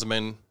 He hasn't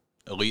been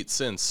elite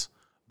since.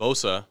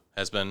 Bosa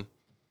has been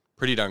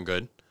pretty darn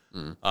good.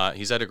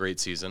 He's had a great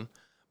season.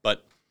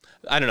 But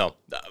I don't know.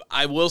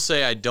 I will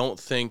say I don't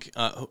think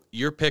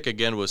your pick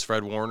again was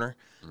Fred Warner.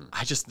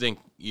 I just think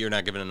you're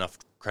not giving enough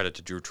credit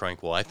to Drew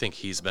Tranquil. I think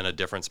he's been a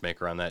difference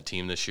maker on that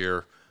team this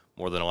year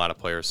more than a lot of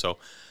players. So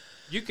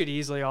you could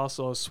easily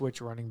also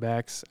switch running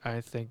backs.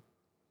 I think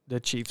the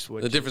Chiefs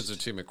would. The difference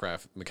between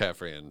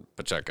McCaffrey and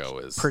Pacheco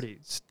is pretty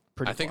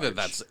I think large.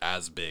 that's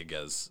as big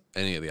as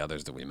any of the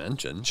others that we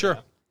mentioned. sure,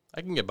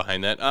 I can get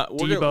behind that.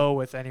 Debo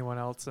with anyone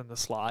else in the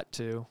slot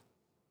too.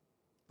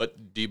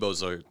 But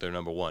Debo's their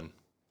number one.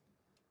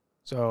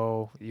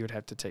 So you would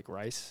have to take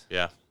Rice.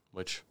 Yeah,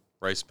 which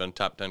Rice been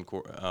top 10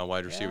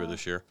 wide receiver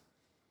this year.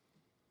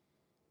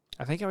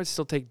 I think I would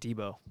still take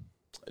Debo.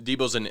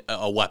 Debo's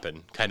a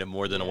weapon, kind of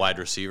more than a wide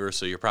receiver,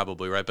 so you're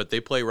probably right. But they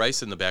play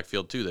Rice in the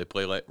backfield too. They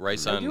play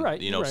Rice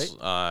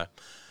on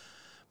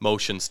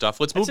motion stuff.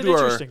 Let's move That's to an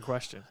our interesting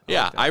question.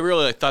 I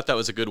really thought that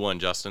was a good one,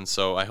 Justin.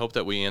 So I hope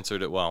that we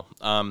answered it well.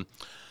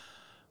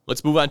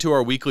 Let's move on to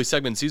our weekly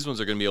segments. These ones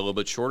are going to be a little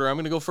bit shorter. I'm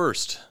going to go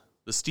first.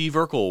 The Steve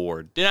Urkle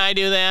Award. Did I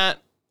do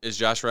that? Is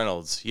Josh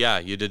Reynolds. Yeah,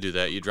 you did do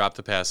that. You dropped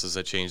the passes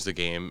that changed the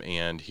game,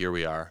 and here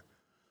we are.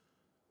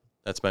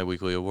 That's my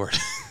weekly award.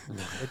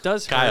 It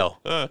does. Kyle,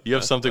 you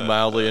have something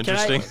mildly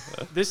interesting?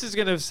 This is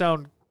going to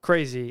sound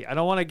crazy. I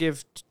don't want to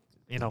give,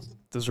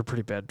 those are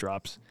pretty bad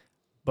drops.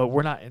 But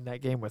we're not in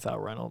that game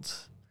without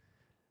Reynolds.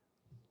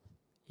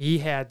 He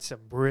had some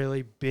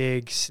really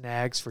big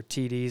snags for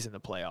TDs in the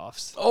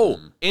playoffs. Oh,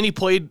 and he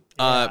played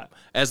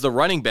as the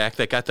running back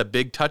that got the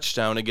big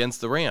touchdown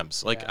against the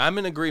Rams. I'm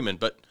in agreement,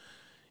 but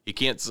you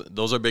can't.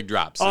 Those are big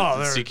drops.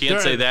 So you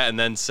can't say that and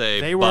then say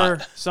they were.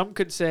 Some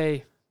could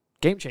say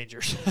game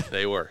changers.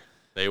 They were.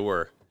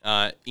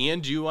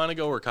 Ian, do you want to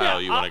go or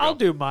Kyle? You want to go? I'll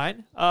do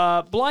mine.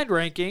 Blind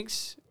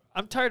rankings.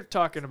 I'm tired of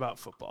talking about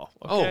football.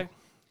 Okay. Oh.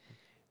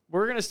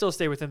 We're going to still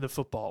stay within the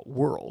football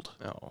world.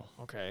 Oh.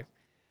 Okay.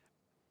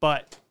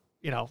 But,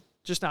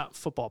 just not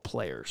football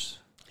players.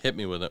 Hit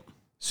me with it.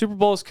 Super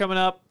Bowl's coming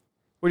up.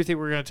 What do you think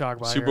we're going to talk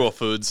about Super Bowl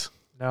foods.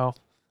 No.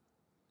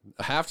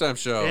 A halftime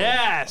show.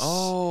 Yes.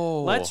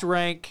 Oh. Let's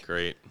rank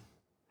Great.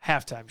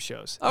 halftime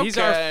shows. Okay. These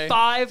are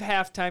 5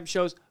 halftime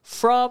shows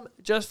from,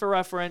 just for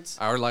reference,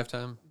 Our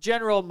lifetime.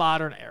 general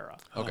modern era.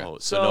 Okay. Oh,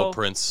 so no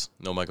Prince,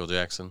 no Michael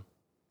Jackson.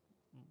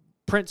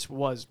 Prince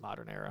was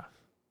modern era.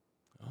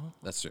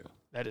 That's true.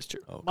 That is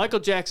true. Okay. Michael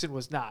Jackson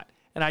was not.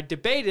 And I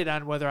debated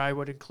on whether I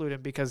would include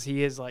him because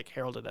he is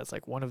heralded as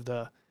one of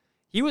the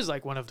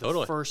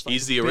Totally. first.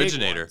 He's the big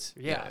originator. ones.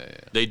 Yeah.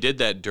 They did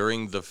that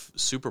during the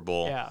Super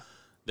Bowl. Yeah.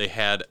 They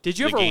had Did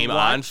you the ever game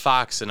watch? on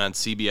Fox and on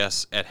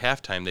CBS at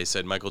halftime. They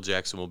said Michael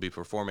Jackson will be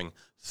performing.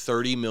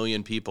 30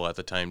 million people at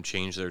the time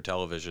changed their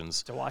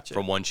televisions To watch it.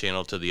 from one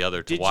channel to the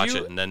other to Did watch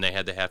you- it, and then they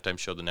had the halftime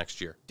show the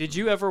next year. Did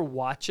you ever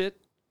watch it?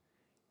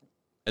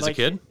 As a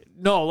kid?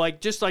 No,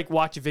 just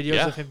watch videos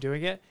Yeah. of him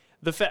doing it.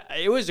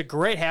 It was a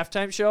great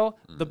halftime show.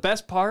 The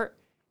best part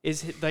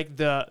is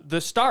the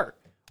start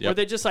where Yep.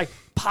 they just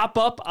pop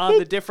up on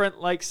the different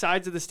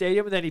sides of the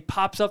stadium, and then he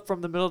pops up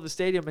from the middle of the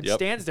stadium and Yep.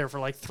 stands there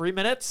for 3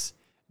 minutes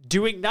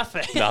doing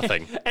nothing.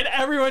 Nothing. And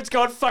everyone's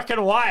going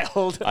fucking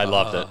wild. I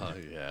loved it. Oh,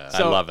 yeah.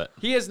 I love it.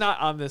 He is not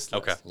on this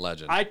list. Okay.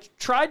 Legend. I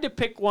tried to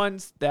pick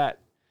ones that,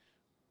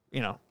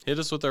 Hit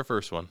us with our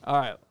first one. all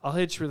right, I'll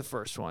hit you with the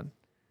first one.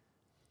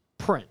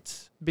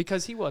 Prince,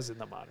 because he was in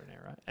the modern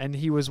era, and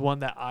he was one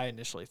that I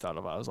initially thought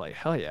of. I was like,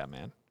 hell yeah,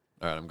 man.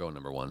 All right, I'm going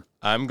number 1.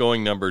 I'm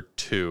going number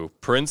 2.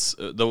 Prince,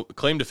 the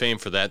claim to fame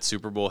for that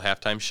Super Bowl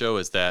halftime show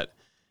is that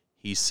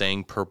he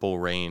sang Purple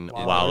Rain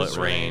while it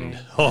rained.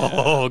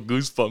 Oh,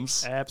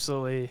 goosebumps.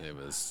 Absolutely. It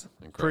was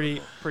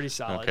incredible. Pretty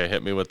solid. Okay,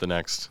 hit me with the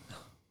next.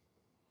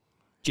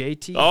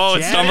 JT. Oh,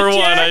 it's Janet number 1.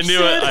 I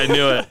Jackson.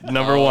 knew it.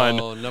 Number 1.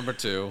 Oh, number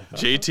 2.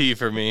 JT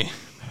for me.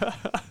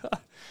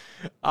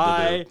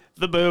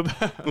 The boob.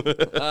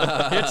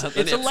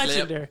 It's a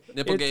legendary.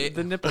 Nipplegate. It's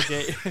the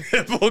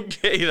Nipplegate.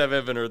 Okay, I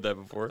haven't heard that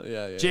before.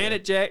 Yeah.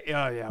 Janet Jack.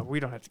 Oh, yeah. We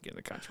don't have to get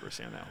into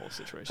controversy on that whole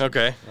situation.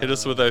 Okay, hit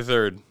us with our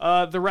third.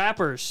 The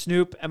rappers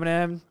Snoop,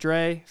 Eminem,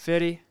 Dre,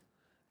 50.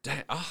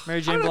 Dang,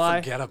 Mary J. how did Blige.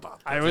 I forget about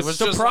that? I It was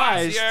just last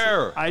surprised.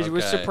 year. I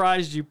was Okay.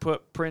 surprised you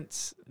put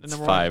Prince in It's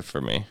number 5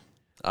 for me.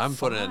 I'm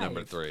putting it at 5.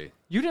 number 3.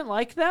 You didn't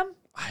like them?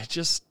 I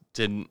just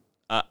didn't.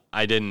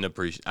 I didn't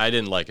appreciate. I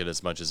didn't like it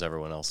as much as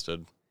everyone else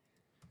did.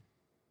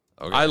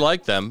 Okay. I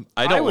like them.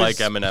 I don't was like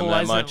Eminem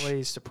that much.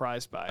 pleasantly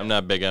surprised by it. I'm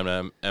not a big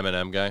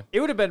Eminem guy. It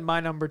would have been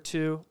my number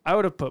 2. I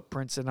would have put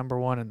Prince at number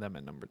 1 and them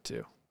at number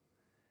 2.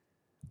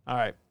 All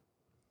right.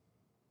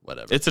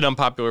 Whatever. It's an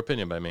unpopular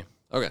opinion by me.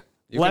 Okay.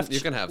 You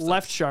can have some.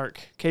 Left Shark,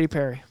 Katy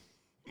Perry.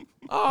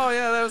 Oh,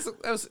 yeah,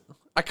 that was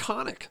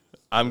iconic.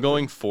 I'm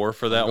going 4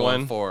 for that I'm going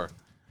one. 4.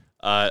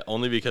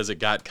 Only because it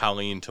got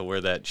Colleen to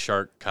wear that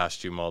shark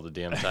costume all the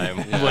damn time.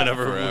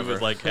 Whenever forever. we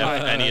would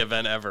have any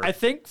event ever. I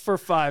think for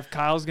 5,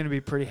 Kyle's going to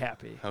be pretty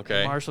happy.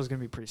 Okay. And Marshall's going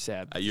to be pretty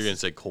sad. You're gonna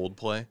say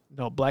Coldplay?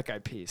 No, Black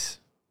Eyed Peas.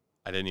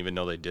 I didn't even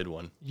know they did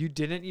one. You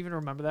didn't even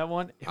remember that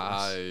one?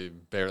 I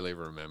barely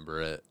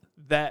remember it.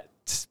 That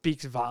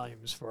speaks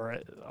volumes for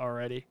it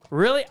already.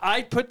 Really?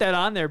 I put that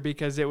on there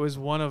because it was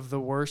one of the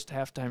worst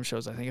halftime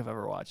shows I think I've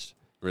ever watched.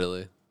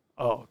 Really?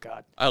 Oh,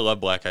 God. I love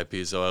Black Eyed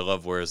Peas, though. I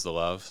love Where's the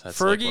Love. That's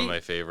like one of my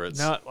favorites.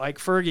 No, like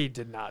Fergie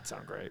did not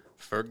sound great.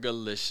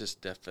 Fergalicious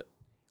definite.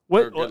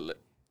 What?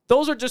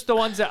 Those are just the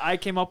ones that I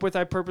came up with.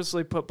 I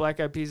purposely put Black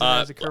Eyed Peas in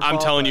as a curveball. I'm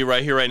telling you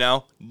right here, right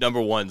now,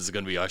 number 1 is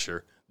going to be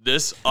Usher.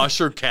 This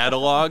Usher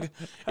catalog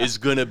is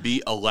going to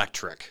be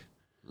electric.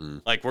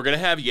 Like, we're going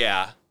to have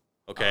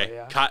okay?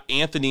 Oh, yeah.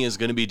 Anthony is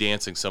going to be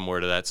dancing somewhere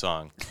to that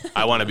song.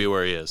 I want to be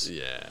where he is.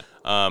 Yeah.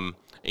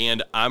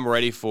 And I'm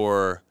ready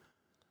for...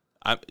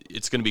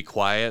 it's going to be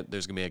quiet.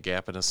 There's going to be a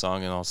gap in the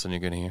song, and all of a sudden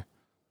you're going to hear,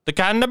 the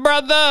kind of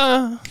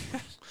brother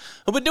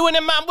we're doing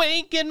in my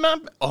wake in my...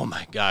 Oh,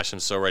 my gosh. I'm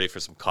so ready for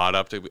some Caught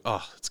Up. It's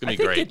going to be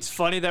great. I think it's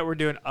funny that we're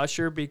doing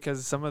Usher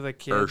because some of the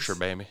kids... Usher,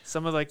 baby.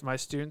 Some of like my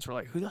students were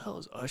like, who the hell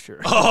is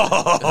Usher?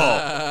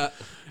 Oh,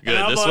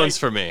 good. This like, one's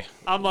for me.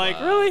 I'm like,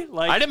 really?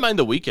 Like, I didn't mind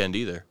The Weeknd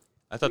either.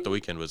 I thought The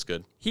Weeknd was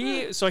good.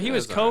 He was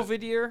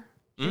COVID year.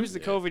 He was the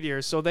COVID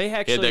year. So they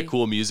actually... He had that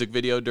cool music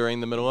video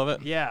during the middle of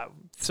it. Yeah.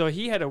 So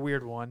he had a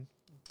weird one.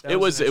 It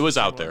was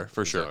out there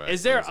for sure. Right.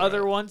 Is there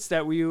other ones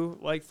that we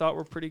thought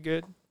were pretty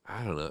good?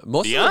 I don't know.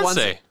 Most Beyonce. of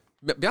the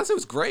ones, Beyonce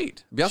was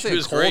great. Beyonce She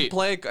was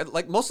Coldplay,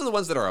 like most of the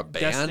ones that are a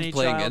band Destiny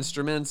playing Child.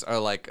 instruments are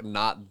like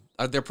not.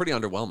 They're pretty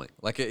underwhelming.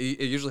 Like it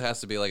usually has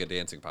to be like a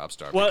dancing pop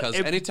star Well, because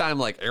anytime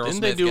like Aerosmith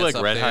Didn't they do gets like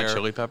up Red there, Hot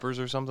Chili Peppers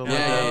or something like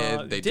Yeah, that?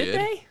 yeah, they Did did.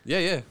 they?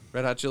 Yeah.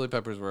 Red Hot Chili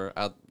Peppers were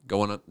out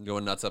going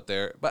nuts up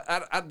there, but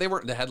they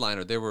weren't the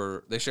headliner.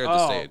 They shared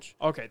the stage.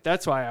 Okay,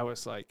 that's why I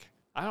was like,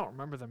 I don't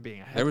remember them being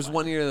a headliner. There was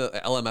one year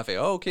that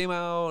LMFAO came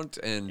out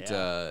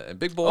and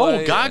Big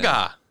Boy. Oh,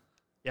 Gaga.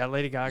 Yeah,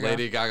 Lady Gaga.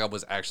 Lady Gaga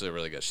was actually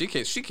really good. She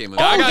came.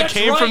 Gaga that's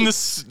came from right.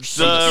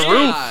 the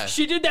roof.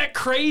 She did that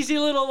crazy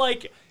little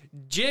like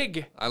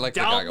jig I like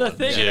the down Gaga the one.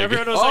 thing, Jig. and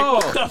everyone was Oh.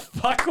 like, "What the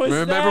fuck was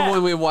Remember that?"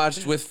 when we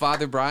watched with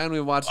Father Brian?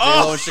 We watched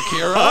J-Lo and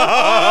Shakira.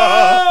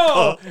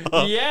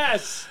 Oh,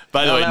 yes.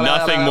 By the way,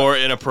 nothing more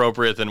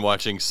inappropriate than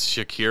watching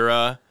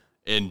Shakira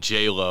and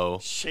J-Lo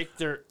Shake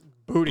their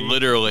booty.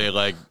 literally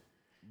like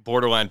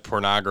borderline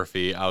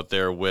pornography out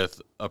there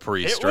with a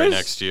priest It right was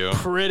next to you.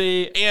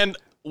 Pretty. And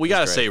we got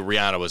to great. say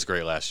Rihanna was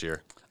great last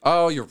year.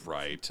 Oh, you're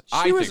right.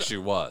 I think she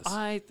was.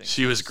 I think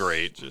She was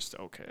great. just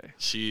okay.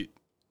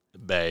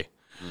 Bae.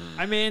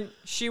 I mean,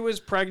 she was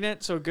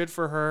pregnant, so good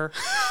for her.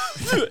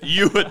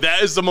 That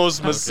is the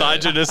most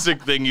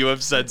misogynistic thing you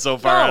have said so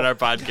far on our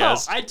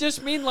podcast. No, I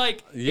just mean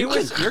like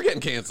You're getting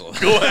canceled.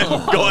 Go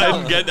ahead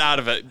and get out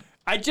of it.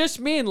 I just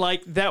mean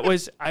like that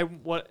was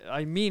what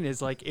I mean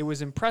is like it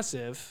was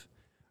impressive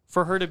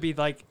for her to be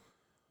like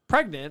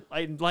pregnant,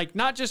 like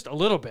not just a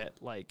little bit,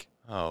 like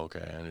Oh, okay,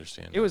 I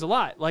understand. it was a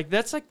lot. Like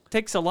that's like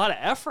takes a lot of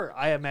effort,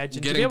 I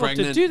imagine, Getting to be able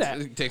pregnant to do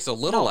that. It takes a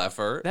little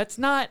effort. That's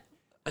not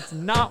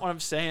what I'm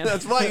saying.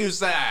 That's what you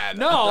said.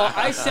 No,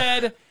 I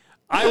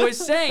was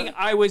saying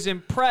I was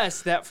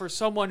impressed that for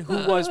someone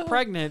who was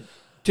pregnant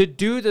to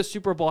do the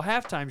Super Bowl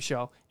halftime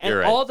show and You're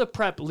right. all the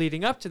prep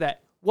leading up to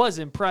that was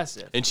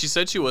impressive. And she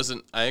said she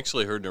wasn't. I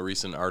actually heard in a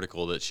recent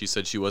article that she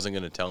said she wasn't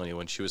going to tell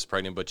anyone she was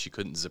pregnant, but she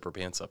couldn't zip her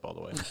pants up all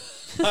the way,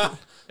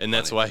 and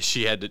that's why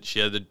she had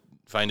to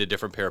find a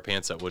different pair of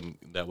pants that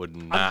would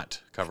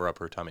not cover up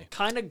her tummy.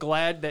 Kind of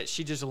glad that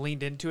she just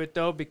leaned into it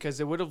though, because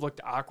it would have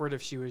looked awkward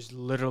if she was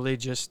literally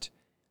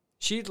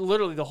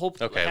the whole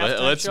Okay,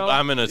 halftime let's. show.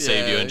 I'm going to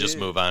save you and just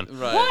move on.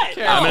 Right. What?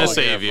 I'm going No. to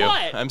save you.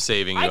 What? I'm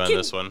saving you on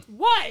this one.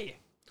 Why?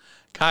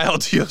 Kyle,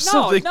 do you have No,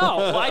 something?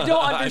 no, I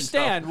don't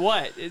understand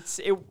what it's.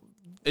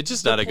 It's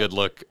just not a good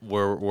look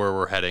where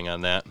we're heading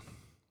on that.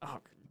 Oh,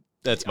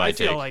 That's my I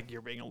take. feel like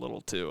you're being a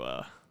little too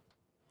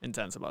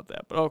intense about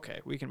that, but okay,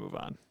 we can move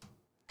on.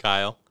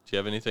 Kyle, do you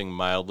have anything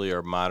mildly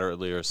or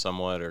moderately or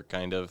somewhat or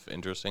kind of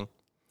interesting?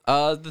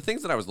 The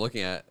things that I was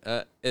looking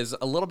at is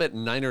a little bit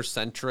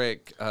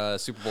Niner-centric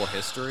Super Bowl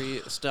history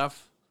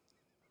stuff.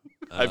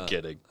 I'm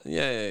kidding.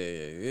 Yeah.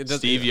 It does-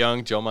 Steve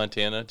Young, Joe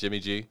Montana, Jimmy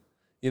G.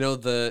 You know,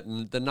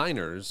 the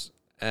Niners,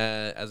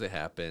 as it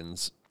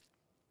happens,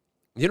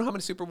 you know how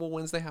many Super Bowl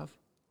wins they have?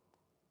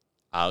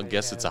 I'll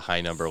guess it's a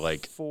high number.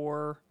 Like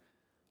 4.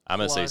 I'm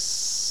gonna say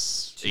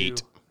plus 8.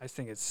 2. I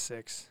think it's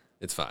 6.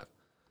 It's 5.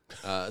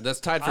 That's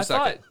tied for I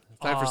second. thought,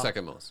 Tied for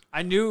second most.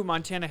 I knew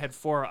Montana had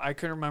 4. I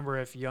couldn't remember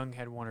if Young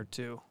had 1 or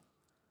 2.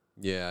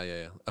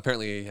 Yeah.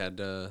 Apparently he had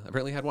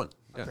one.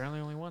 Yeah. Apparently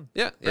only 1.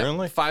 Yeah.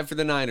 Apparently. 5 for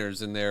the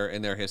Niners in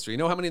their history. You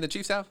know how many the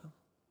Chiefs have?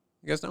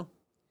 You guys know?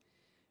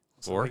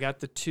 So 4. we got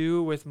the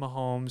 2 with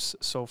Mahomes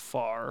so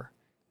far.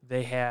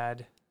 They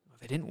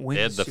didn't win.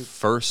 They had the Super-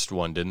 first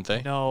one, didn't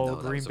they? No, No,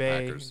 that was the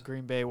Packers.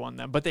 Green Bay won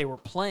them, but they were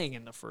playing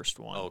in the first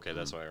one. Oh, okay,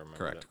 that's why I remember.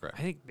 Correct.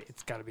 I think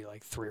it's got to be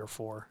like 3 or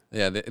 4.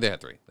 Yeah, they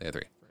had 3.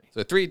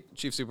 So 3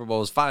 Chiefs Super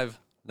Bowls, 5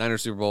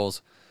 Niners Super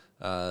Bowls.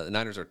 The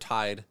Niners are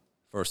tied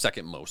for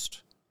second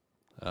most.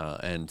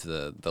 And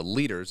the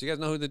leaders, you guys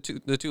know who the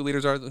two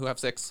leaders are who have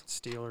 6?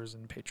 Steelers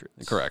and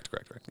Patriots. Correct.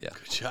 Yeah.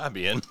 Good job,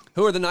 Ian.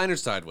 Who are the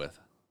Niners tied with?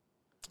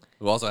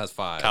 who also has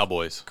 5.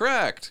 Cowboys.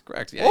 Correct.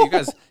 Yeah, you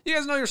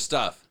guys know your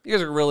stuff. You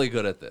guys are really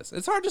good at this.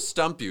 It's hard to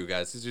stump you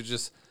guys because you're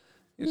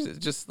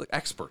just like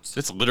experts.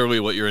 It's literally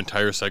what your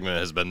entire segment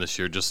has been this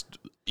year. Just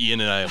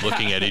Ian and I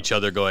looking at each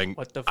other going,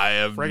 What the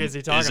frig is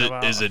he talking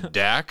about? Is it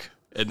Dak?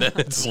 And then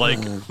it's like,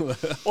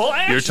 Well,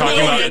 actually, you're talking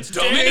about it's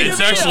Danny it's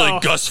DeVito. actually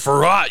Gus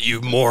Farrat, you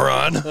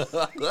moron.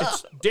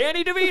 It's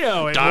Danny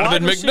DeVito and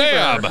Donovan wide receiver.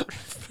 McNabb.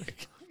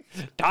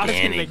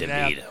 Donovan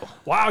McNabb.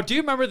 Wow, do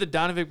you remember the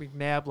Donovan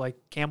McNabb like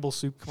Campbell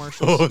soup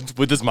commercials?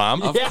 With his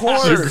mom? Of Yeah.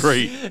 course. They're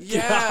great.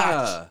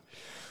 Yeah.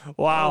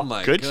 Wow. Oh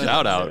my Good goodness.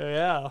 shout out.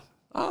 Yeah.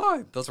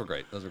 Oh, those were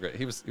great.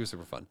 He was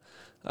super fun.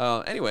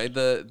 Anyway,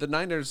 the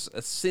Niners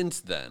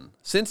since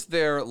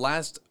their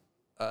last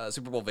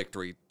Super Bowl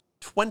victory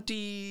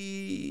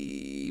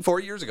 24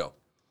 years ago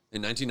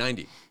in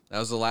 1990. That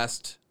was the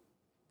last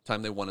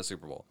time they won a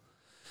Super Bowl.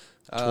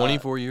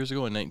 24 years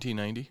ago in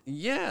 1990?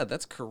 Yeah,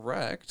 that's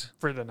correct.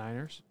 For the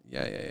Niners.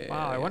 Yeah.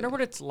 Wow, I wonder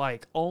what it's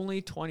like.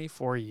 Only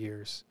 24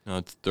 years. No,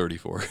 it's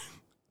 34.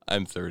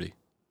 I'm 30.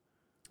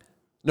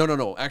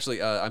 No.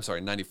 Actually, I'm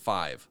sorry.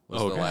 95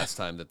 was the Okay. last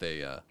time that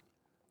they.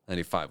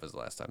 95 was the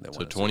last time they won.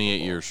 So a 28 Super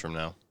Bowl. years from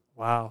now.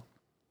 Wow.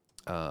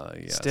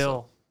 Yeah.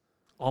 Still,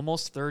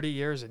 almost 30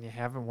 years, and you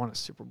haven't won a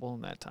Super Bowl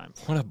in that time.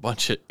 What a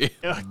bunch of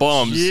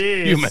bums.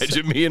 jeez. You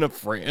imagine me and a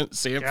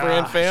San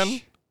Fran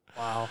fan?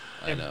 Wow.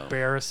 I know.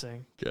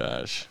 Embarrassing.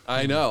 Gosh.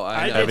 I know.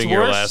 Having It's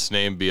your worse. last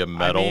name be a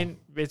medal. I mean,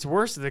 it's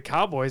worse that the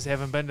Cowboys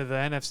haven't been to the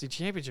NFC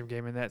Championship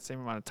game in that same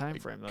amount of time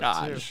frame, though, too.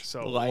 Gosh. So,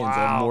 The Lions wow.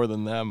 have more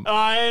than them.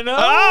 I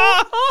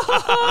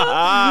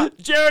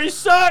know. Jerry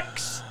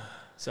sucks.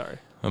 Sorry.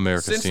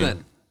 America's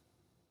team.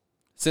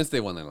 Since they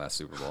won their last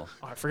Super Bowl,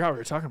 Oh, I forgot we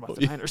were talking about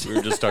the Niners. We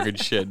were just talking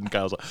shit, and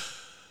Kyle's like,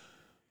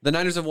 the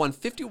Niners have won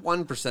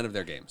 51% of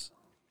their games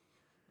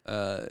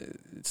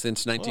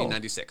since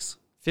 1996.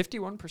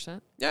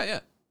 51%? Yeah.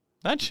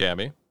 not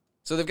shabby.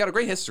 So they've got a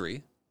great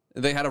history.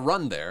 They had a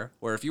run there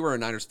where if you were a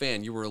Niners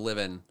fan, you were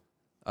living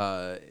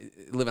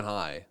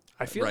high.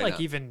 I feel right like now.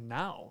 even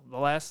now,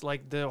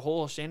 the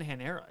whole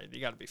Shanahan era, you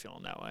got to be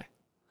feeling that way.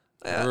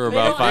 Yeah.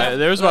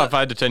 There was about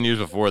 5 to 10 years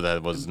before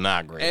that was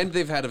not great. And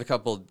they've had a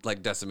couple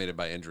like decimated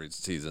by injuries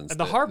seasons. And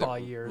the that Harbaugh were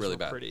years really were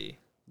bad. pretty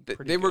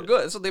They were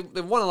good. So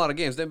they've won a lot of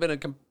games. They've been a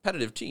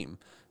competitive team.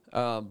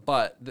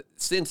 But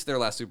since their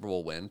last Super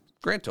Bowl win,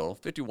 grand total,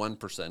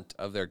 51%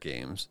 of their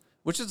games,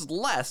 which is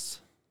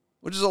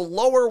a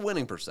lower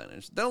winning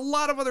percentage than a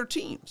lot of other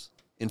teams.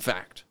 In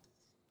fact,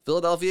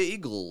 Philadelphia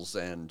Eagles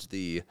and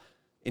the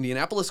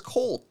Indianapolis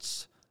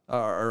Colts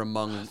are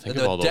among Think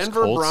the of all those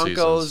Denver Colts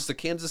Broncos, seasons. the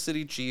Kansas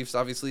City Chiefs,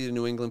 obviously the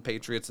New England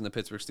Patriots and the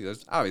Pittsburgh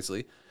Steelers,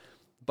 obviously.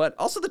 But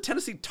also the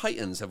Tennessee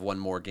Titans have won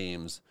more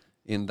games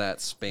in that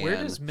span. Where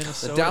does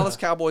Minnesota- The Dallas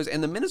Cowboys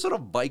and the Minnesota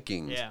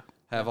Vikings Yeah.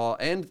 have all,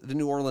 and the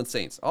New Orleans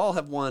Saints all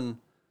have won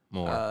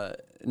More.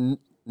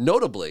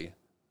 notably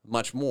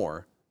much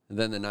more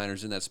than the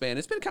Niners in that span.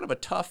 It's been kind of a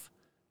tough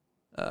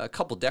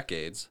couple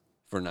decades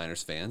for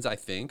Niners fans, I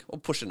think. Well,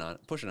 pushing on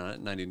it,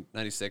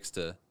 96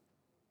 to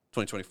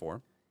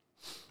 2024.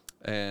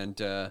 And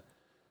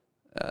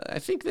I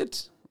think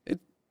that it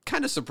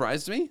kind of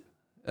surprised me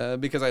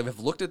because I have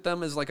looked at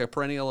them as like a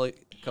perennial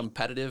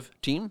competitive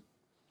team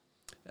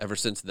ever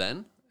since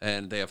then.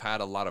 And they have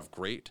had a lot of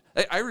great.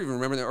 I even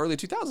remember in the early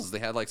 2000s, they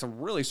had like some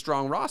really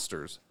strong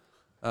rosters.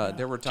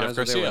 There were times Jeff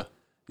where they were. Garcia.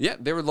 Yeah,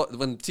 they were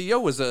when T.O.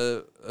 was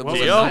a T.O.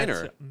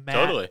 Niner.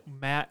 Totally.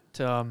 Matt,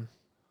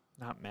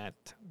 not Matt.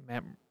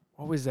 Matt,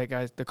 what was that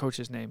guy, the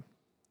coach's name?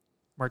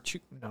 Marchuk?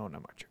 No,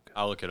 not Marchuk.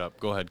 I'll look it up.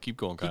 Go ahead. Keep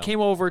going, Kyle. He came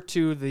over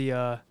to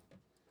the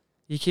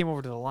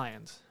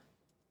Lions.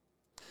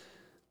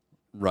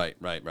 Right.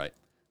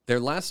 Their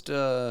last, they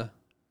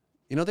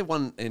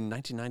won in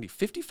 1990,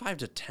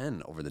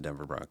 55-10 over the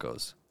Denver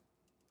Broncos.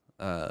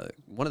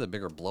 One of the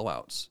bigger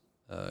blowouts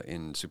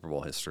in Super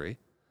Bowl history.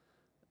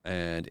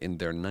 And in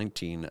their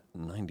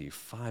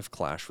 1995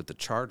 clash with the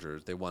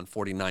Chargers, they won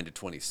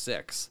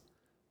 49-26.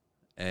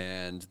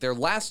 And their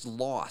last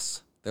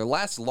loss in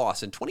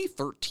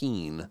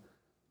 2013,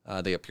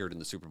 they appeared in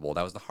the Super Bowl.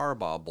 That was the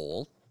Harbaugh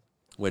Bowl,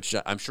 which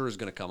I'm sure is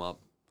going to come up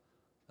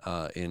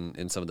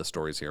in some of the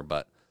stories here.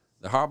 But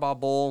the Harbaugh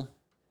Bowl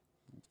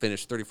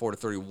finished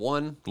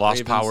 34-31.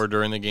 Lost power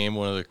during the game,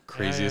 one of the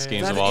craziest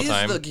games of all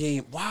time. That is the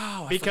game.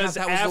 Wow. Because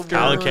I forgot that was the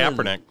after- Colin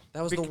one. Kaepernick.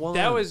 That was the one.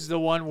 That was the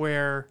one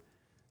where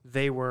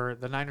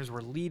the Niners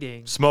were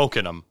leading,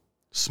 Smoking them.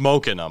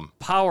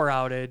 power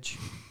outage,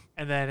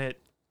 and then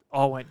it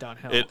all went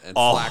downhill. And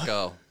all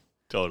Flacco.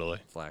 Totally.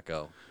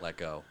 Flacco. Let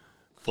go.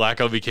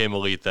 Flacco became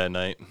elite that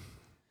night.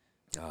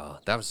 Oh,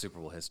 that was Super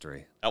Bowl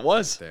history That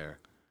was. there.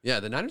 Yeah,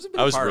 the Niners have been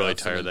I was part really of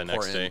some tired that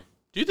next important- day.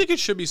 Do you think it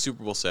should be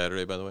Super Bowl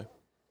Saturday, by the way?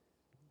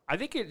 I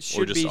think it Or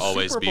should just be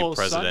always Super be Bowl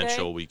presidential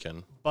Sunday,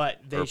 weekend? but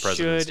they Or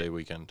President's should. Day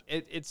weekend?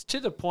 It's to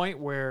the point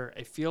where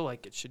I feel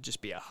like it should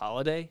just be a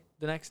holiday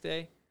the next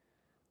day,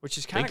 which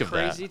is kind Think of of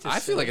that. crazy. To I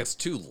feel like say. it's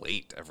too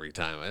late every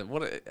time.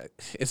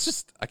 It's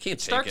just, I can't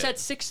take starts it. at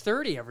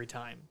 6:30 every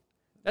time.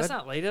 That's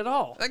not late at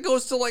all. That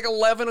goes to like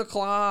 11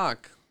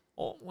 o'clock.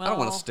 Well, I don't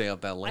want to stay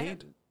up that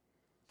late.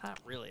 Not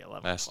really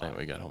 11. Last o'clock. night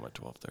we got home at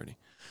 12:30.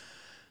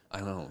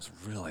 I know, it was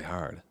really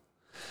hard.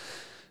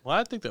 Well,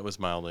 I think that was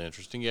mildly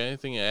interesting. You got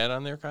anything to add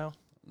on there, Kyle?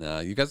 No,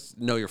 you guys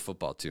know your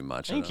football too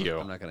much. Thank you.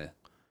 I'm not going to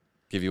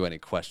give you any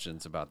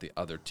questions about the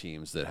other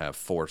teams that have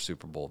 4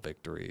 Super Bowl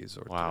victories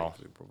or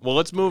 3 Super Bowl Well,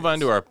 let's move on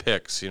victories. to our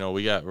picks. You know,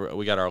 we got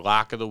our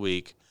lock of the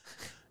week,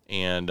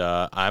 and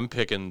I'm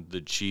picking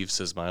the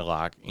Chiefs as my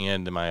lock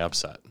and my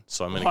upset.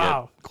 So I'm going to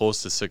get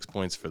close to 6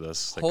 points for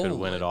this. That could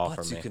win it all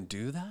for me. You can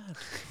do that?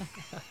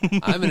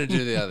 I'm going to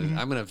do the other.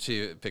 I'm going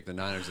to pick the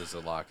Niners as a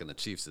lock and the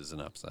Chiefs as an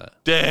upset.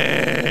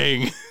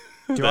 Dang.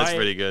 That's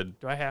pretty good.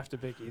 Do I have to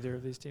pick either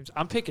of these teams?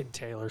 I'm picking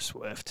Taylor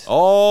Swift.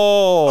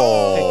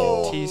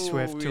 Oh. Picking T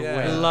Swift to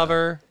win. Love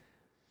her.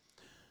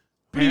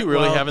 Who do you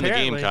really have in the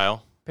game,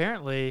 Kyle?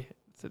 Apparently,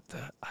 the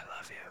I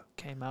Love You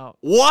came out.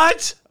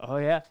 What? Oh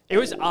yeah, it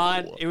was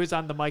on. It was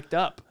on the mic'd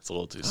up. It's a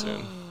little too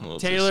soon.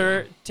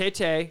 Taylor,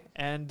 Tay,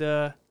 and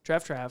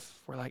Trav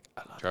were like,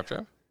 I love you.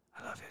 Trav?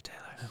 I love you,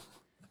 Taylor.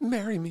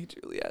 Marry me,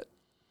 Juliet.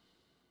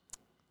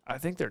 I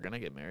think they're gonna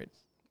get married.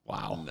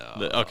 Wow.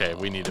 No. Okay,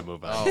 we need to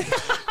move on.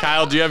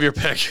 Kyle, do you have your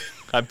pick?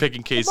 I'm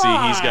picking KC.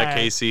 He's got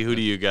KC. Who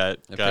do you got,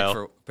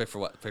 Kyle? Pick for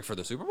what? Pick for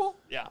the Super Bowl?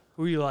 Yeah.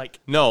 Who you like?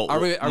 No, Are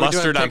we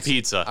mustard doing on picks?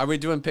 pizza. Are we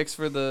doing picks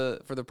for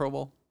the Pro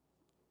Bowl?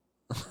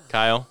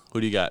 Kyle,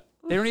 who do you got?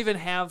 They don't even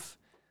have.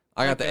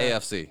 I got the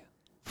AFC.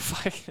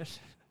 Fucking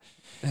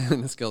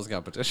The skills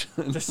competition.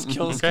 the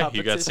skills Okay, competition.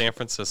 you got San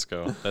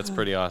Francisco. That's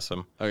pretty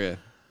awesome. Okay.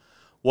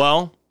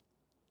 Well,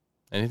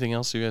 anything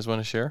else you guys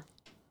want to share?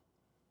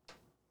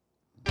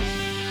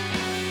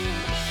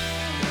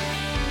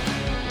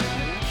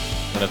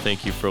 I want to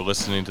thank you for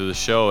listening to the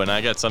show, and I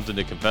got something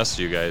to confess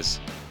to you guys.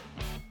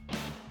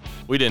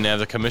 We didn't have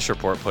the commish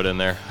report put in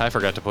there. I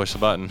forgot to push the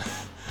button.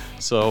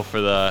 So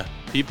for the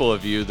people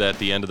of you that at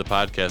the end of the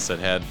podcast that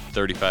had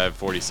 35,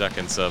 40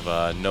 seconds of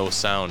no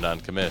sound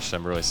on commish,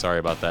 I'm really sorry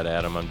about that,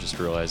 Adam. I'm just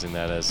realizing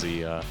that as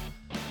the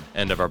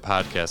end of our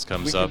podcast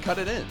comes up. We can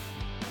cut it in.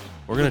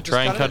 We're going to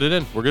try and cut it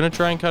in. We're going to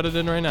try and cut it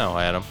in right now,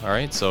 Adam. All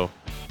right, so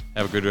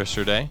have a good rest of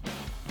your day.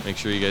 Make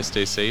sure you guys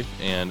stay safe.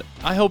 And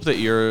I hope that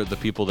you're the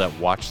people that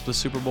watch the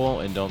Super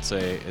Bowl and don't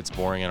say it's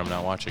boring and I'm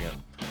not watching it.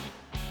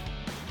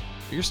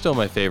 You're still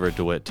my favorite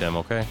DeWitt, Tim,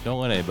 okay? Don't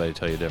let anybody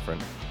tell you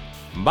different.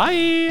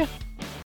 Bye!